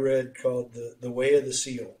book I read called The Way of the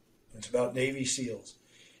SEAL. It's about Navy SEALs.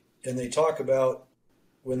 And they talk about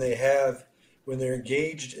when they're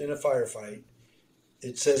engaged in a firefight,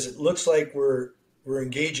 it says it looks like we're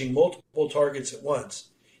engaging multiple targets at once.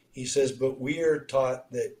 He says, but we are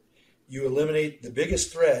taught that you eliminate the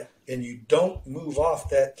biggest threat and you don't move off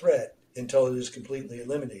that threat until it is completely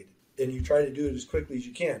eliminated. And you try to do it as quickly as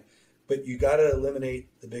you can, but you got to eliminate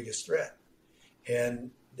the biggest threat.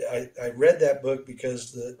 And I read that book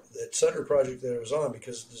because that Sutter project that I was on,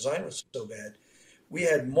 because the design was so bad, we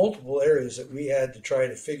had multiple areas that we had to try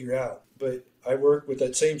to figure out. But I worked with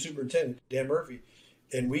that same superintendent, Dan Murphy,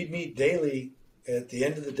 and we'd meet daily at the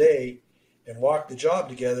end of the day and walk the job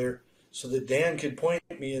together so that Dan could point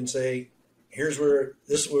at me and say,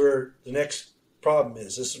 this is where the next problem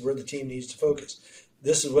is. This is where the team needs to focus.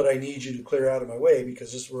 This is what I need you to clear out of my way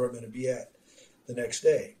because this is where I'm going to be at the next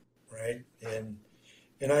day, right? And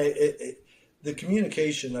the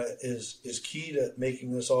communication is key to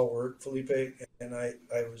making this all work, Felipe. And I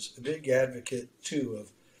was a big advocate too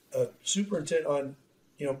of superintendent on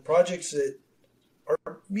projects that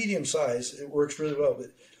are medium size. It works really well, but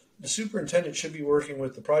the superintendent should be working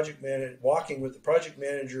with the project manager, walking with the project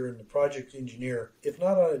manager and the project engineer, if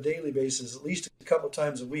not on a daily basis, at least a couple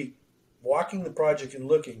times a week, walking the project and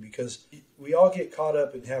looking, because we all get caught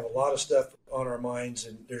up and have a lot of stuff on our minds,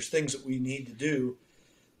 and there's things that we need to do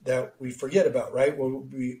that we forget about, right? We'll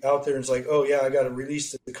be out there and it's like, oh yeah, I got to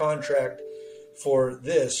release the contract for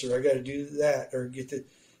this, or I got to do that, or get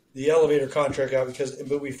the elevator contract out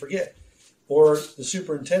but we forget. Or the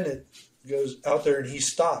superintendent goes out there and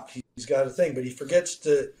he's stopped. He's got a thing, but he forgets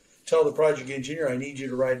to tell the project engineer, I need you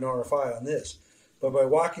to write an RFI on this. But by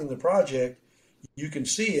walking the project, you can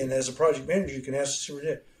see, and as a project manager, you can ask the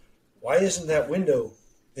superintendent, why isn't that window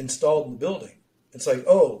installed in the building? It's like,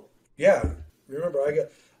 oh, yeah, remember,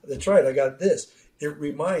 that's right, I got this. It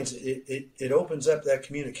reminds, it opens up that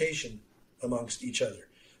communication amongst each other.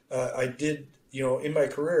 I did, in my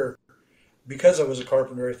career, because I was a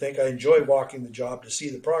carpenter, I think I enjoy walking the job to see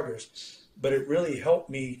the progress, but it really helped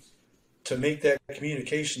me to make that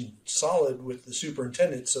communication solid with the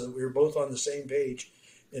superintendent so that we were both on the same page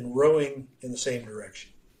and rowing in the same direction.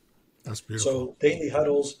 That's beautiful. So daily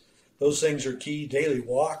huddles, those things are key. Daily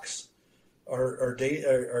walks are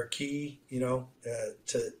key,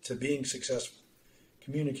 to being successful.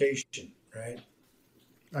 Communication, right?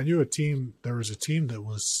 I knew there was a team that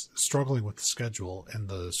was struggling with the schedule, and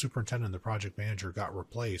the superintendent and the project manager got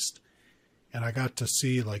replaced. And I got to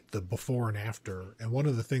see like the before and after. And one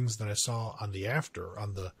of the things that I saw on the after,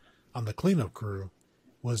 on the cleanup crew,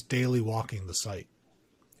 was daily walking the site.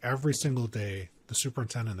 Every single day, the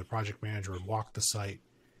superintendent and the project manager would walk the site,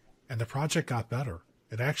 and the project got better.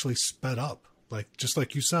 It actually sped up, just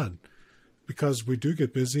like you said, because we do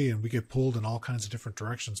get busy and we get pulled in all kinds of different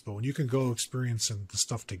directions. But when you can go experiencing the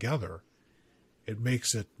stuff together, it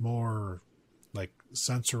makes it more like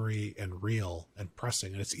sensory and real and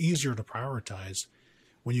pressing. And it's easier to prioritize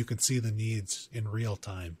when you can see the needs in real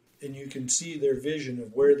time. And you can see their vision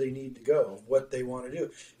of where they need to go, of what they want to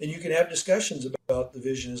do. And you can have discussions about the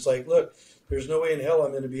vision. It's like, look, there's no way in hell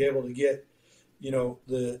I'm going to be able to get,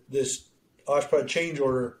 this OSHPD change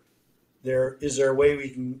order. Is there a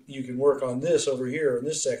way you can work on this over here in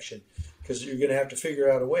this section? Because you're going to have to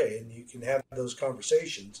figure out a way, and you can have those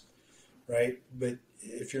conversations, right? But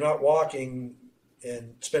if you're not walking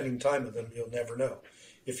and spending time with them, you'll never know.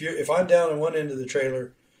 If I'm down on one end of the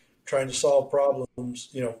trailer trying to solve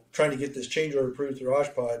problems, trying to get this change order approved through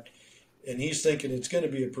OSHPD, and he's thinking it's going to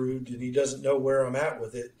be approved, and he doesn't know where I'm at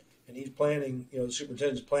with it, and he's planning, the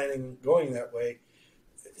superintendent's planning going that way,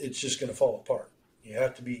 it's just going to fall apart. You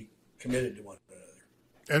have to be committed to one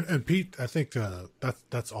another. And Pete, I think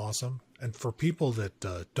that's awesome. And for people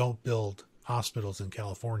that don't build hospitals in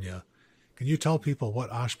California, can you tell people what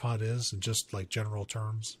OSHPD is in just like general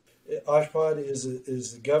terms? OSHPD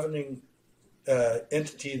is the governing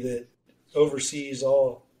entity that oversees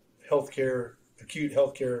all acute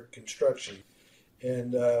healthcare construction.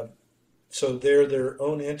 And so they're their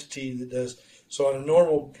own entity that does. So on a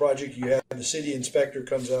normal project, you have the city inspector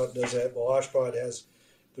comes out and does that. Well, OSHPD has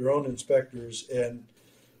their own inspectors, and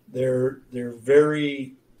they're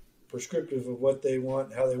very prescriptive of what they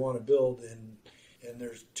want, how they want to build. And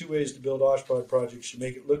there's two ways to build OSHPD projects. You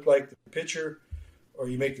make it look like the picture, or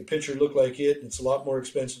you make the picture look like it. And it's a lot more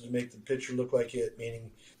expensive to make the picture look like it,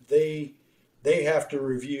 meaning they have to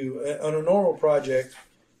review. On a normal project,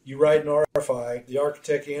 you write an RFI, the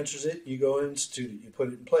architect answers it, you go and institute it, you put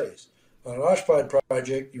it in place. On an OSHPD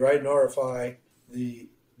project, you write an RFI, the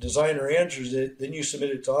designer answers it, then you submit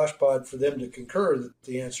it to OSHPD for them to concur that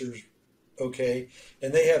the answer is okay,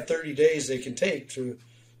 and they have 30 days they can take to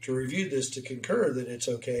review this to concur that it's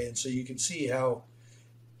okay. And so you can see how,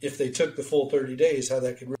 if they took the full 30 days, how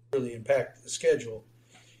that could really impact the schedule.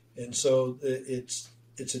 And so it's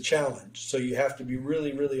a challenge. So you have to be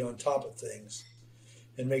really, really on top of things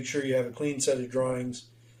and make sure you have a clean set of drawings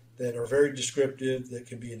that are very descriptive, that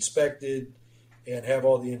can be inspected, and have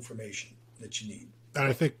all the information that you need. And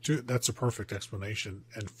I think too, that's a perfect explanation.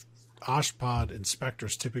 And OSHPD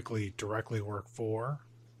inspectors typically directly work for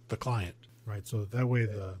the client, right? So that way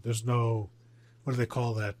there's no, what do they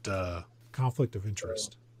call that, conflict of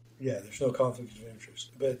interest. Yeah, there's no conflict of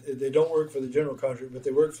interest. But they don't work for the general contractor, but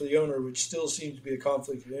they work for the owner, which still seems to be a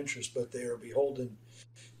conflict of interest, but they are beholden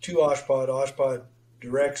to OSHPD. OSHPD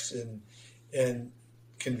directs and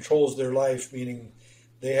controls their life, meaning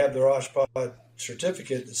they have their OSHPD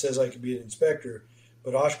certificate that says I can be an inspector,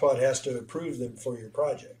 but OSHPD has to approve them for your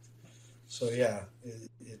project. So yeah,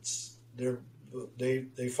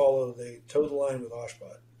 they follow, they toe the line with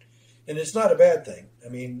OSHPD. And it's not a bad thing. I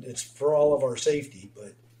mean, it's for all of our safety,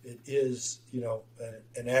 but it is,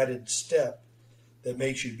 an added step that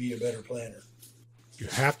makes you be a better planner. You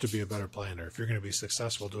have to be a better planner if you're going to be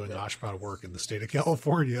successful doing OSHPD work in the state of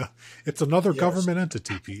California. It's another government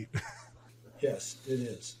entity, Pete. Yes, it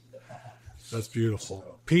is. That's beautiful.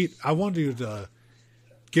 So, Pete, I wanted you to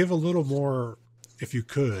give a little more, if you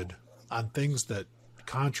could, on things that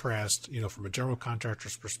contrast, from a general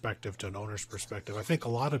contractor's perspective to an owner's perspective. I think a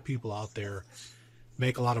lot of people out there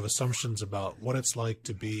make a lot of assumptions about what it's like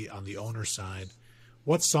to be on the owner side.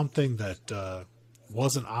 What's something that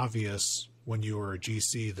wasn't obvious when you were a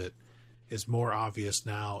GC that is more obvious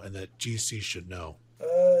now and that GC should know?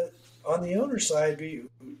 On the owner side,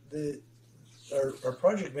 our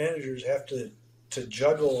project managers have to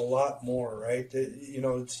juggle a lot more, right?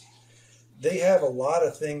 They have a lot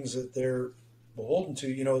of things that they're beholden to.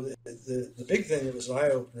 The big thing that was an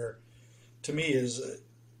eye-opener to me is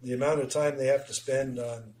the amount of time they have to spend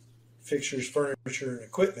on fixtures, furniture, and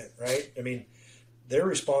equipment, right? I mean, they're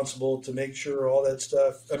responsible to make sure all that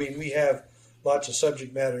stuff. I mean, we have lots of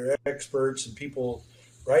subject matter experts and people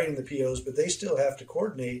writing the POs, but they still have to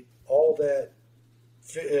coordinate all that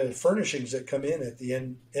furnishings that come in at the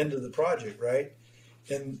end of the project, right?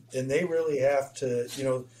 And they really have to,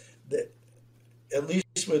 at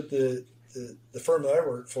least with the firm that I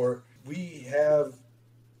work for, we have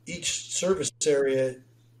each service area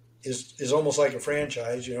is almost like a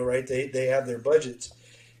franchise, right? They have their budgets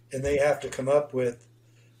and they have to come up with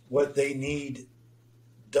what they need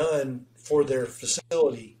done for their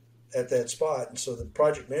facility at that spot. And so the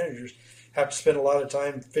project managers have to spend a lot of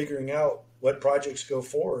time figuring out what projects go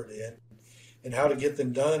forward and how to get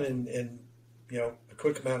them done in a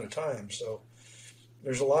quick amount of time. So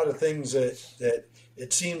there's a lot of things that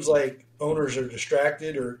it seems like owners are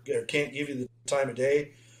distracted or can't give you the time of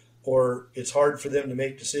day, or it's hard for them to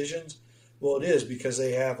make decisions. Well, it is, because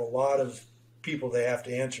they have a lot of people they have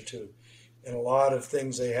to answer to and a lot of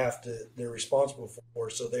things they're responsible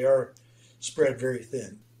for. So they are spread very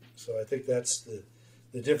thin. So I think that's the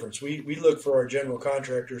difference. We look for our general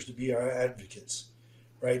contractors to be our advocates,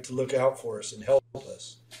 right? To look out for us and help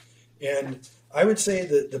us. And I would say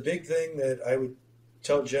that the big thing that I would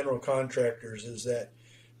tell general contractors is that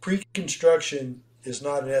pre-construction is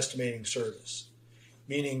not an estimating service.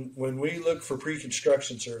 Meaning, when we look for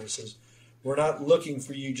pre-construction services, we're not looking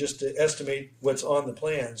for you just to estimate what's on the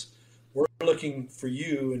plans. We're looking for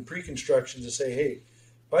you in pre-construction to say, hey,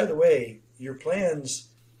 by the way, your plans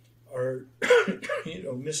are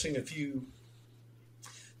missing a few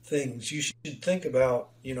things. You should think about,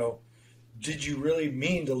 did you really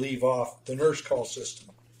mean to leave off the nurse call system?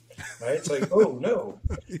 Right? It's like, oh, no.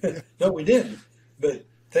 No, we didn't. But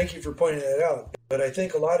thank you for pointing that out. But I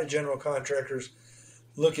think a lot of general contractors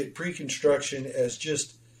look at pre-construction as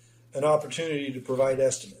just an opportunity to provide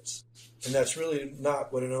estimates. And that's really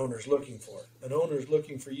not what an owner is looking for. An owner is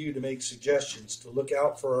looking for you to make suggestions, to look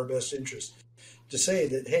out for our best interest, to say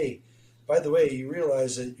that, hey, by the way, you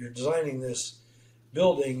realize that you're designing this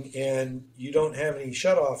building and you don't have any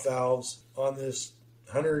shutoff valves on this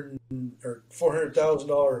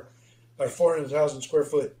 $400,000 or 400,000 square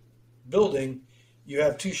foot building. You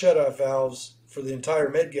have 2 shutoff valves for the entire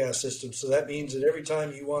med gas system. So that means that every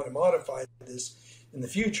time you want to modify this in the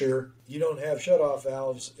future, you don't have shutoff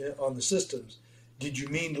valves on the systems. Did you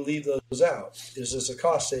mean to leave those out? Is this a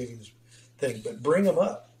cost savings thing? But bring them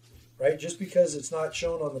up, right? Just because it's not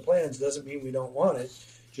shown on the plans doesn't mean we don't want it.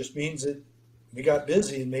 Just means that we got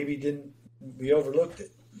busy and maybe we overlooked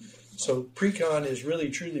it. So pre-con is really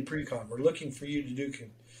truly pre-con. We're looking for you to do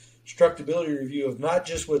constructability review of not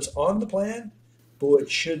just what's on the plan, but what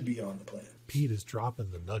should be on the plan. Pete is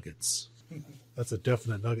dropping the nuggets. That's a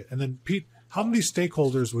definite nugget. And then, Pete, how many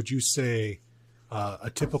stakeholders would you say a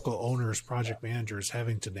typical owner's project manager is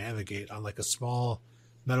having to navigate on like a small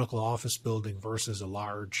medical office building versus a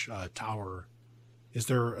large tower? Is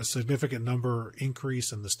there a significant number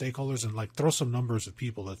increase in the stakeholders? And like throw some numbers of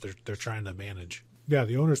people that they're trying to manage. Yeah,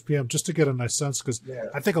 the owner's PM, just to get a nice sense, because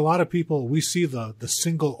I think a lot of people, we see the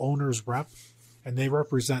single owner's rep, and they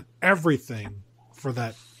represent everything for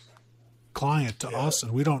that client to us,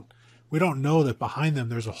 and we don't know that behind them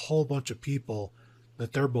there's a whole bunch of people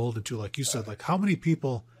that they're bolted to. Like you said, like how many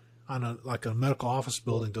people on a medical office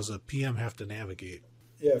building does a PM have to navigate?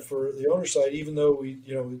 Yeah, for the owner side, even though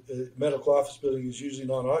the medical office building is usually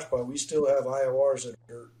non-OSHPA, we still have IORs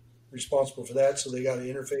that are responsible for that. So they got to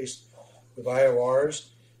interface with IORs.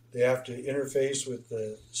 They have to interface with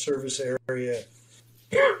the service area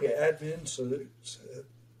admin. So there's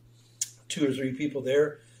 2 or 3 people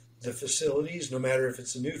there. The facilities, no matter if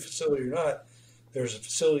it's a new facility or not, there's a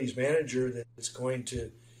facilities manager that's going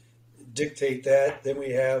to dictate that. Then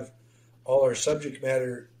we have all our subject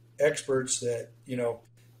matter experts that,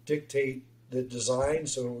 dictate the design.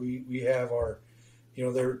 So we have our,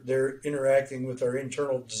 they're interacting with our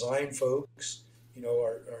internal design folks,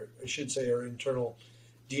 our I should say our internal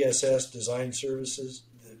DSS design services,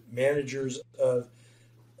 the managers of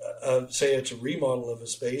say it's a remodel of a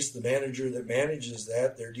space, the manager that manages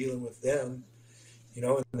that, they're dealing with them,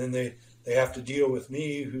 and then they have to deal with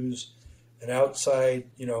me, who's an outside,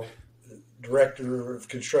 director of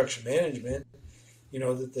construction management,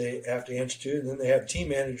 that they have to answer to. And then they have team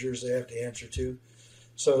managers they have to answer to.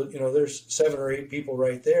 So, there's 7 or 8 people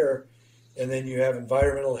right there. And then you have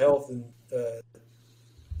environmental health and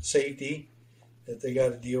safety that they got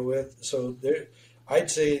to deal with. So I'd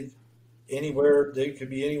say they could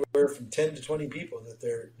be anywhere from 10 to 20 people that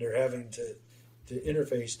they're having to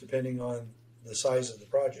interface depending on the size of the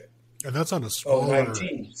project. And that's on a smaller... Oh,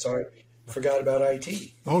 IT. Sorry. Forgot about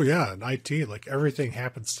IT. Oh, yeah. And IT, like everything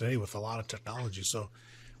happens today with a lot of technology. So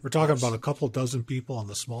we're talking about a couple dozen people on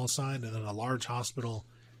the small side, and then a large hospital.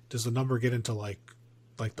 Does the number get into like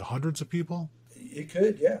the hundreds of people? It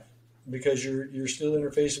could, yeah. Because you're still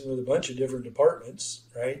interfacing with a bunch of different departments,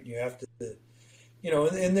 right? You have to,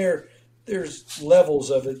 and there's levels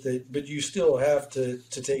of it but you still have to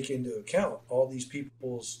take into account all these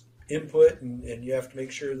people's input, and you have to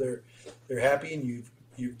make sure they're happy, and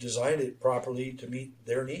you've designed it properly to meet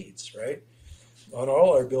their needs, right? On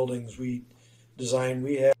all our buildings, we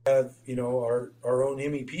have our own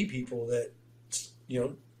MEP people that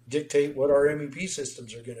dictate what our MEP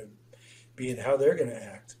systems are going to be and how they're going to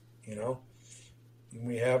act. And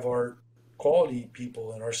we have our quality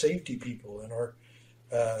people and our safety people and our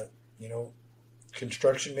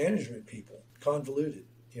construction management people, convoluted,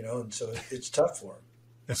 and so it's tough for them.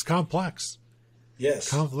 It's complex. Yes.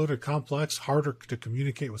 Convoluted, complex, harder to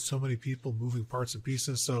communicate with so many people, moving parts and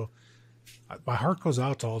pieces. So my heart goes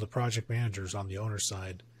out to all the project managers on the owner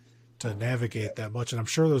side to navigate that much. And I'm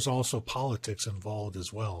sure there's also politics involved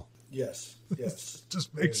as well. Yes.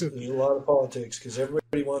 Just makes there's a lot of politics because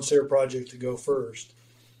everybody wants their project to go first.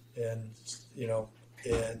 And,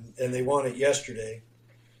 and they want it yesterday.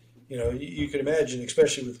 You can imagine,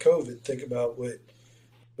 especially with COVID, think about what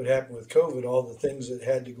happened with COVID, all the things that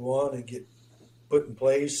had to go on and get put in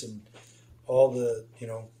place, and all the,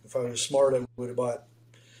 if I was smart, I would have bought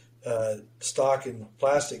stock in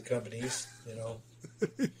plastic companies,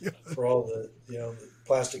 for all the, the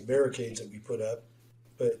plastic barricades that we put up.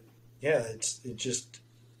 But yeah,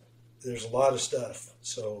 there's a lot of stuff.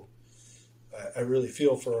 So I really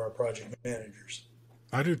feel for our project managers.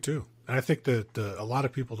 I do too. And I think that a lot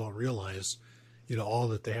of people don't realize, all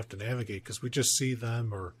that they have to navigate, because we just see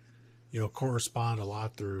them or, correspond a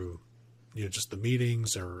lot through, just the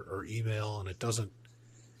meetings or email, and it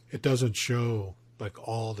doesn't show like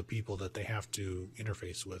all the people that they have to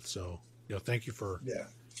interface with. So, thank you for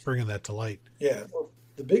bringing that to light. Yeah. Well,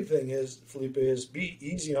 the big thing is, Felipe, is be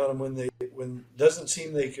easy on them when it doesn't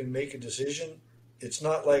seem they can make a decision. It's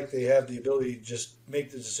not like they have the ability to just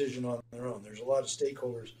make the decision on their own. There's a lot of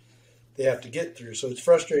stakeholders they have to get through. So it's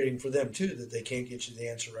frustrating for them too that they can't get you the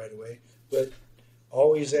answer right away. But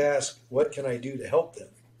always ask, what can I do to help them?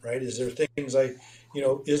 Right? Is there things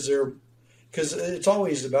because it's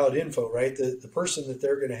always about info, right? The person that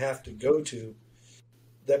they're going to have to go to,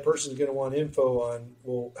 that person's going to want info on,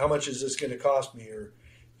 well, how much is this going to cost me? Or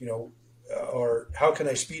how can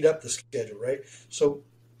I speed up the schedule, right? So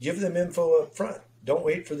give them info up front. don't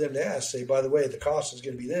wait for them to ask. Say, by the way, the cost is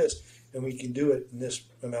going to be this, and we can do it in this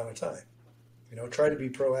amount of time. Try to be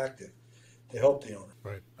proactive to help the owner.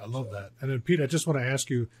 Right. I love that. And then, Pete, I just want to ask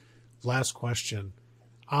you last question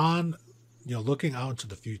on, looking out into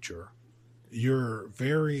the future. You're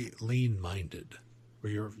very lean minded,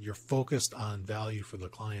 where you're focused on value for the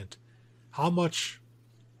client. How much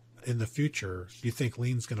in the future do you think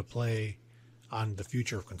lean's going to play on the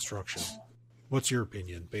future of construction? What's your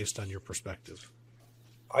opinion based on your perspective?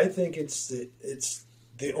 I think it's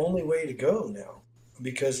the only way to go now,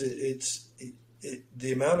 because it's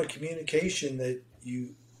the amount of communication that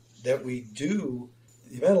we do,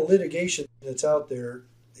 the amount of litigation that's out there,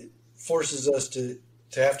 it forces us to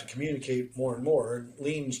have to communicate more and more. And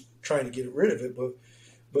lean's trying to get rid of it,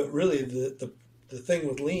 but really the thing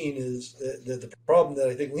with lean is that the problem that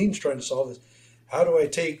I think lean's trying to solve is, how do I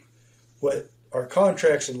take what our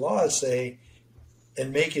contracts and laws say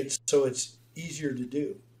and make it so it's easier to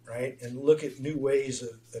do, right? And look at new ways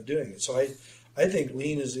of doing it. So I think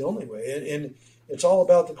lean is the only way. And it's all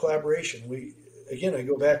about the collaboration. I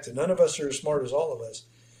go back to, none of us are as smart as all of us.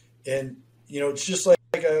 And, it's just like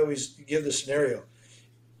I always give the scenario.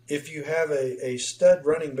 If you have a stud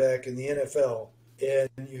running back in the NFL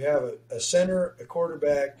and you have a center, a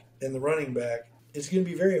quarterback, and the running back, it's going to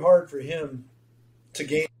be very hard for him to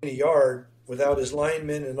gain a yard without his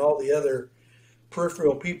linemen and all the other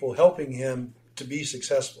peripheral people helping him to be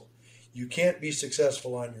successful. You can't be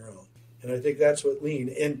successful on your own. And I think that's what lean.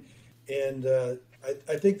 And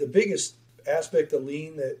I think the biggest aspect of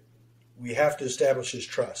lean that we have to establish is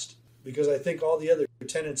trust, because I think all the other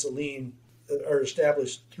tenets of lean are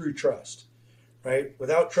established through trust, right?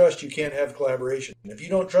 Without trust, you can't have collaboration. If you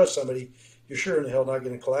don't trust somebody, you're sure in the hell not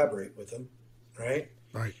going to collaborate with them, right?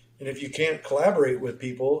 Right. And if you can't collaborate with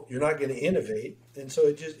people, you're not going to innovate. And so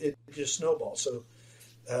it just snowballs. So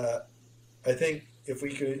I think if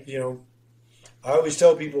we could, I always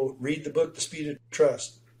tell people, read the book, The Speed of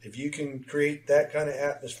Trust. If you can create that kind of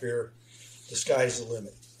atmosphere, the sky's the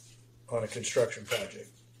limit on a construction project.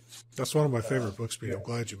 That's one of my favorite books, Pete. I'm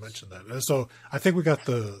glad you mentioned that. And so I think we got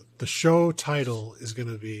the show title is going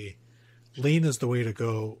to be Lean is the Way to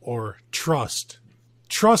Go, or Trust.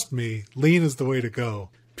 Trust me, lean is the way to go.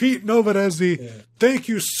 Pete Novaresi, Thank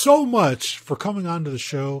you so much for coming on to the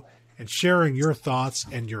show and sharing your thoughts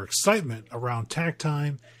and your excitement around tack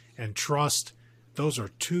time and trust. Those are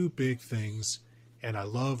two big things, and I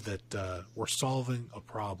love that we're solving a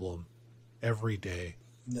problem every day.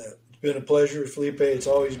 No, it's been a pleasure, Felipe. It's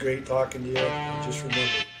always great talking to you. And just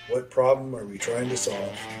remember, what problem are we trying to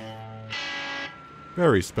solve?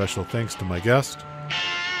 Very special thanks to my guest.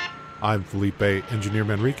 I'm Felipe Engineer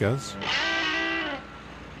Manriquez.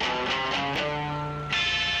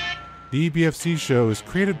 The EBFC show is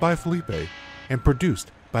created by Felipe and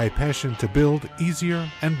produced by a passion to build easier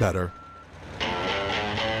and better.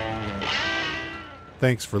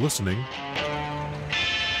 Thanks for listening.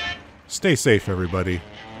 Stay safe, everybody.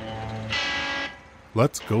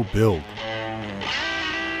 Let's go build.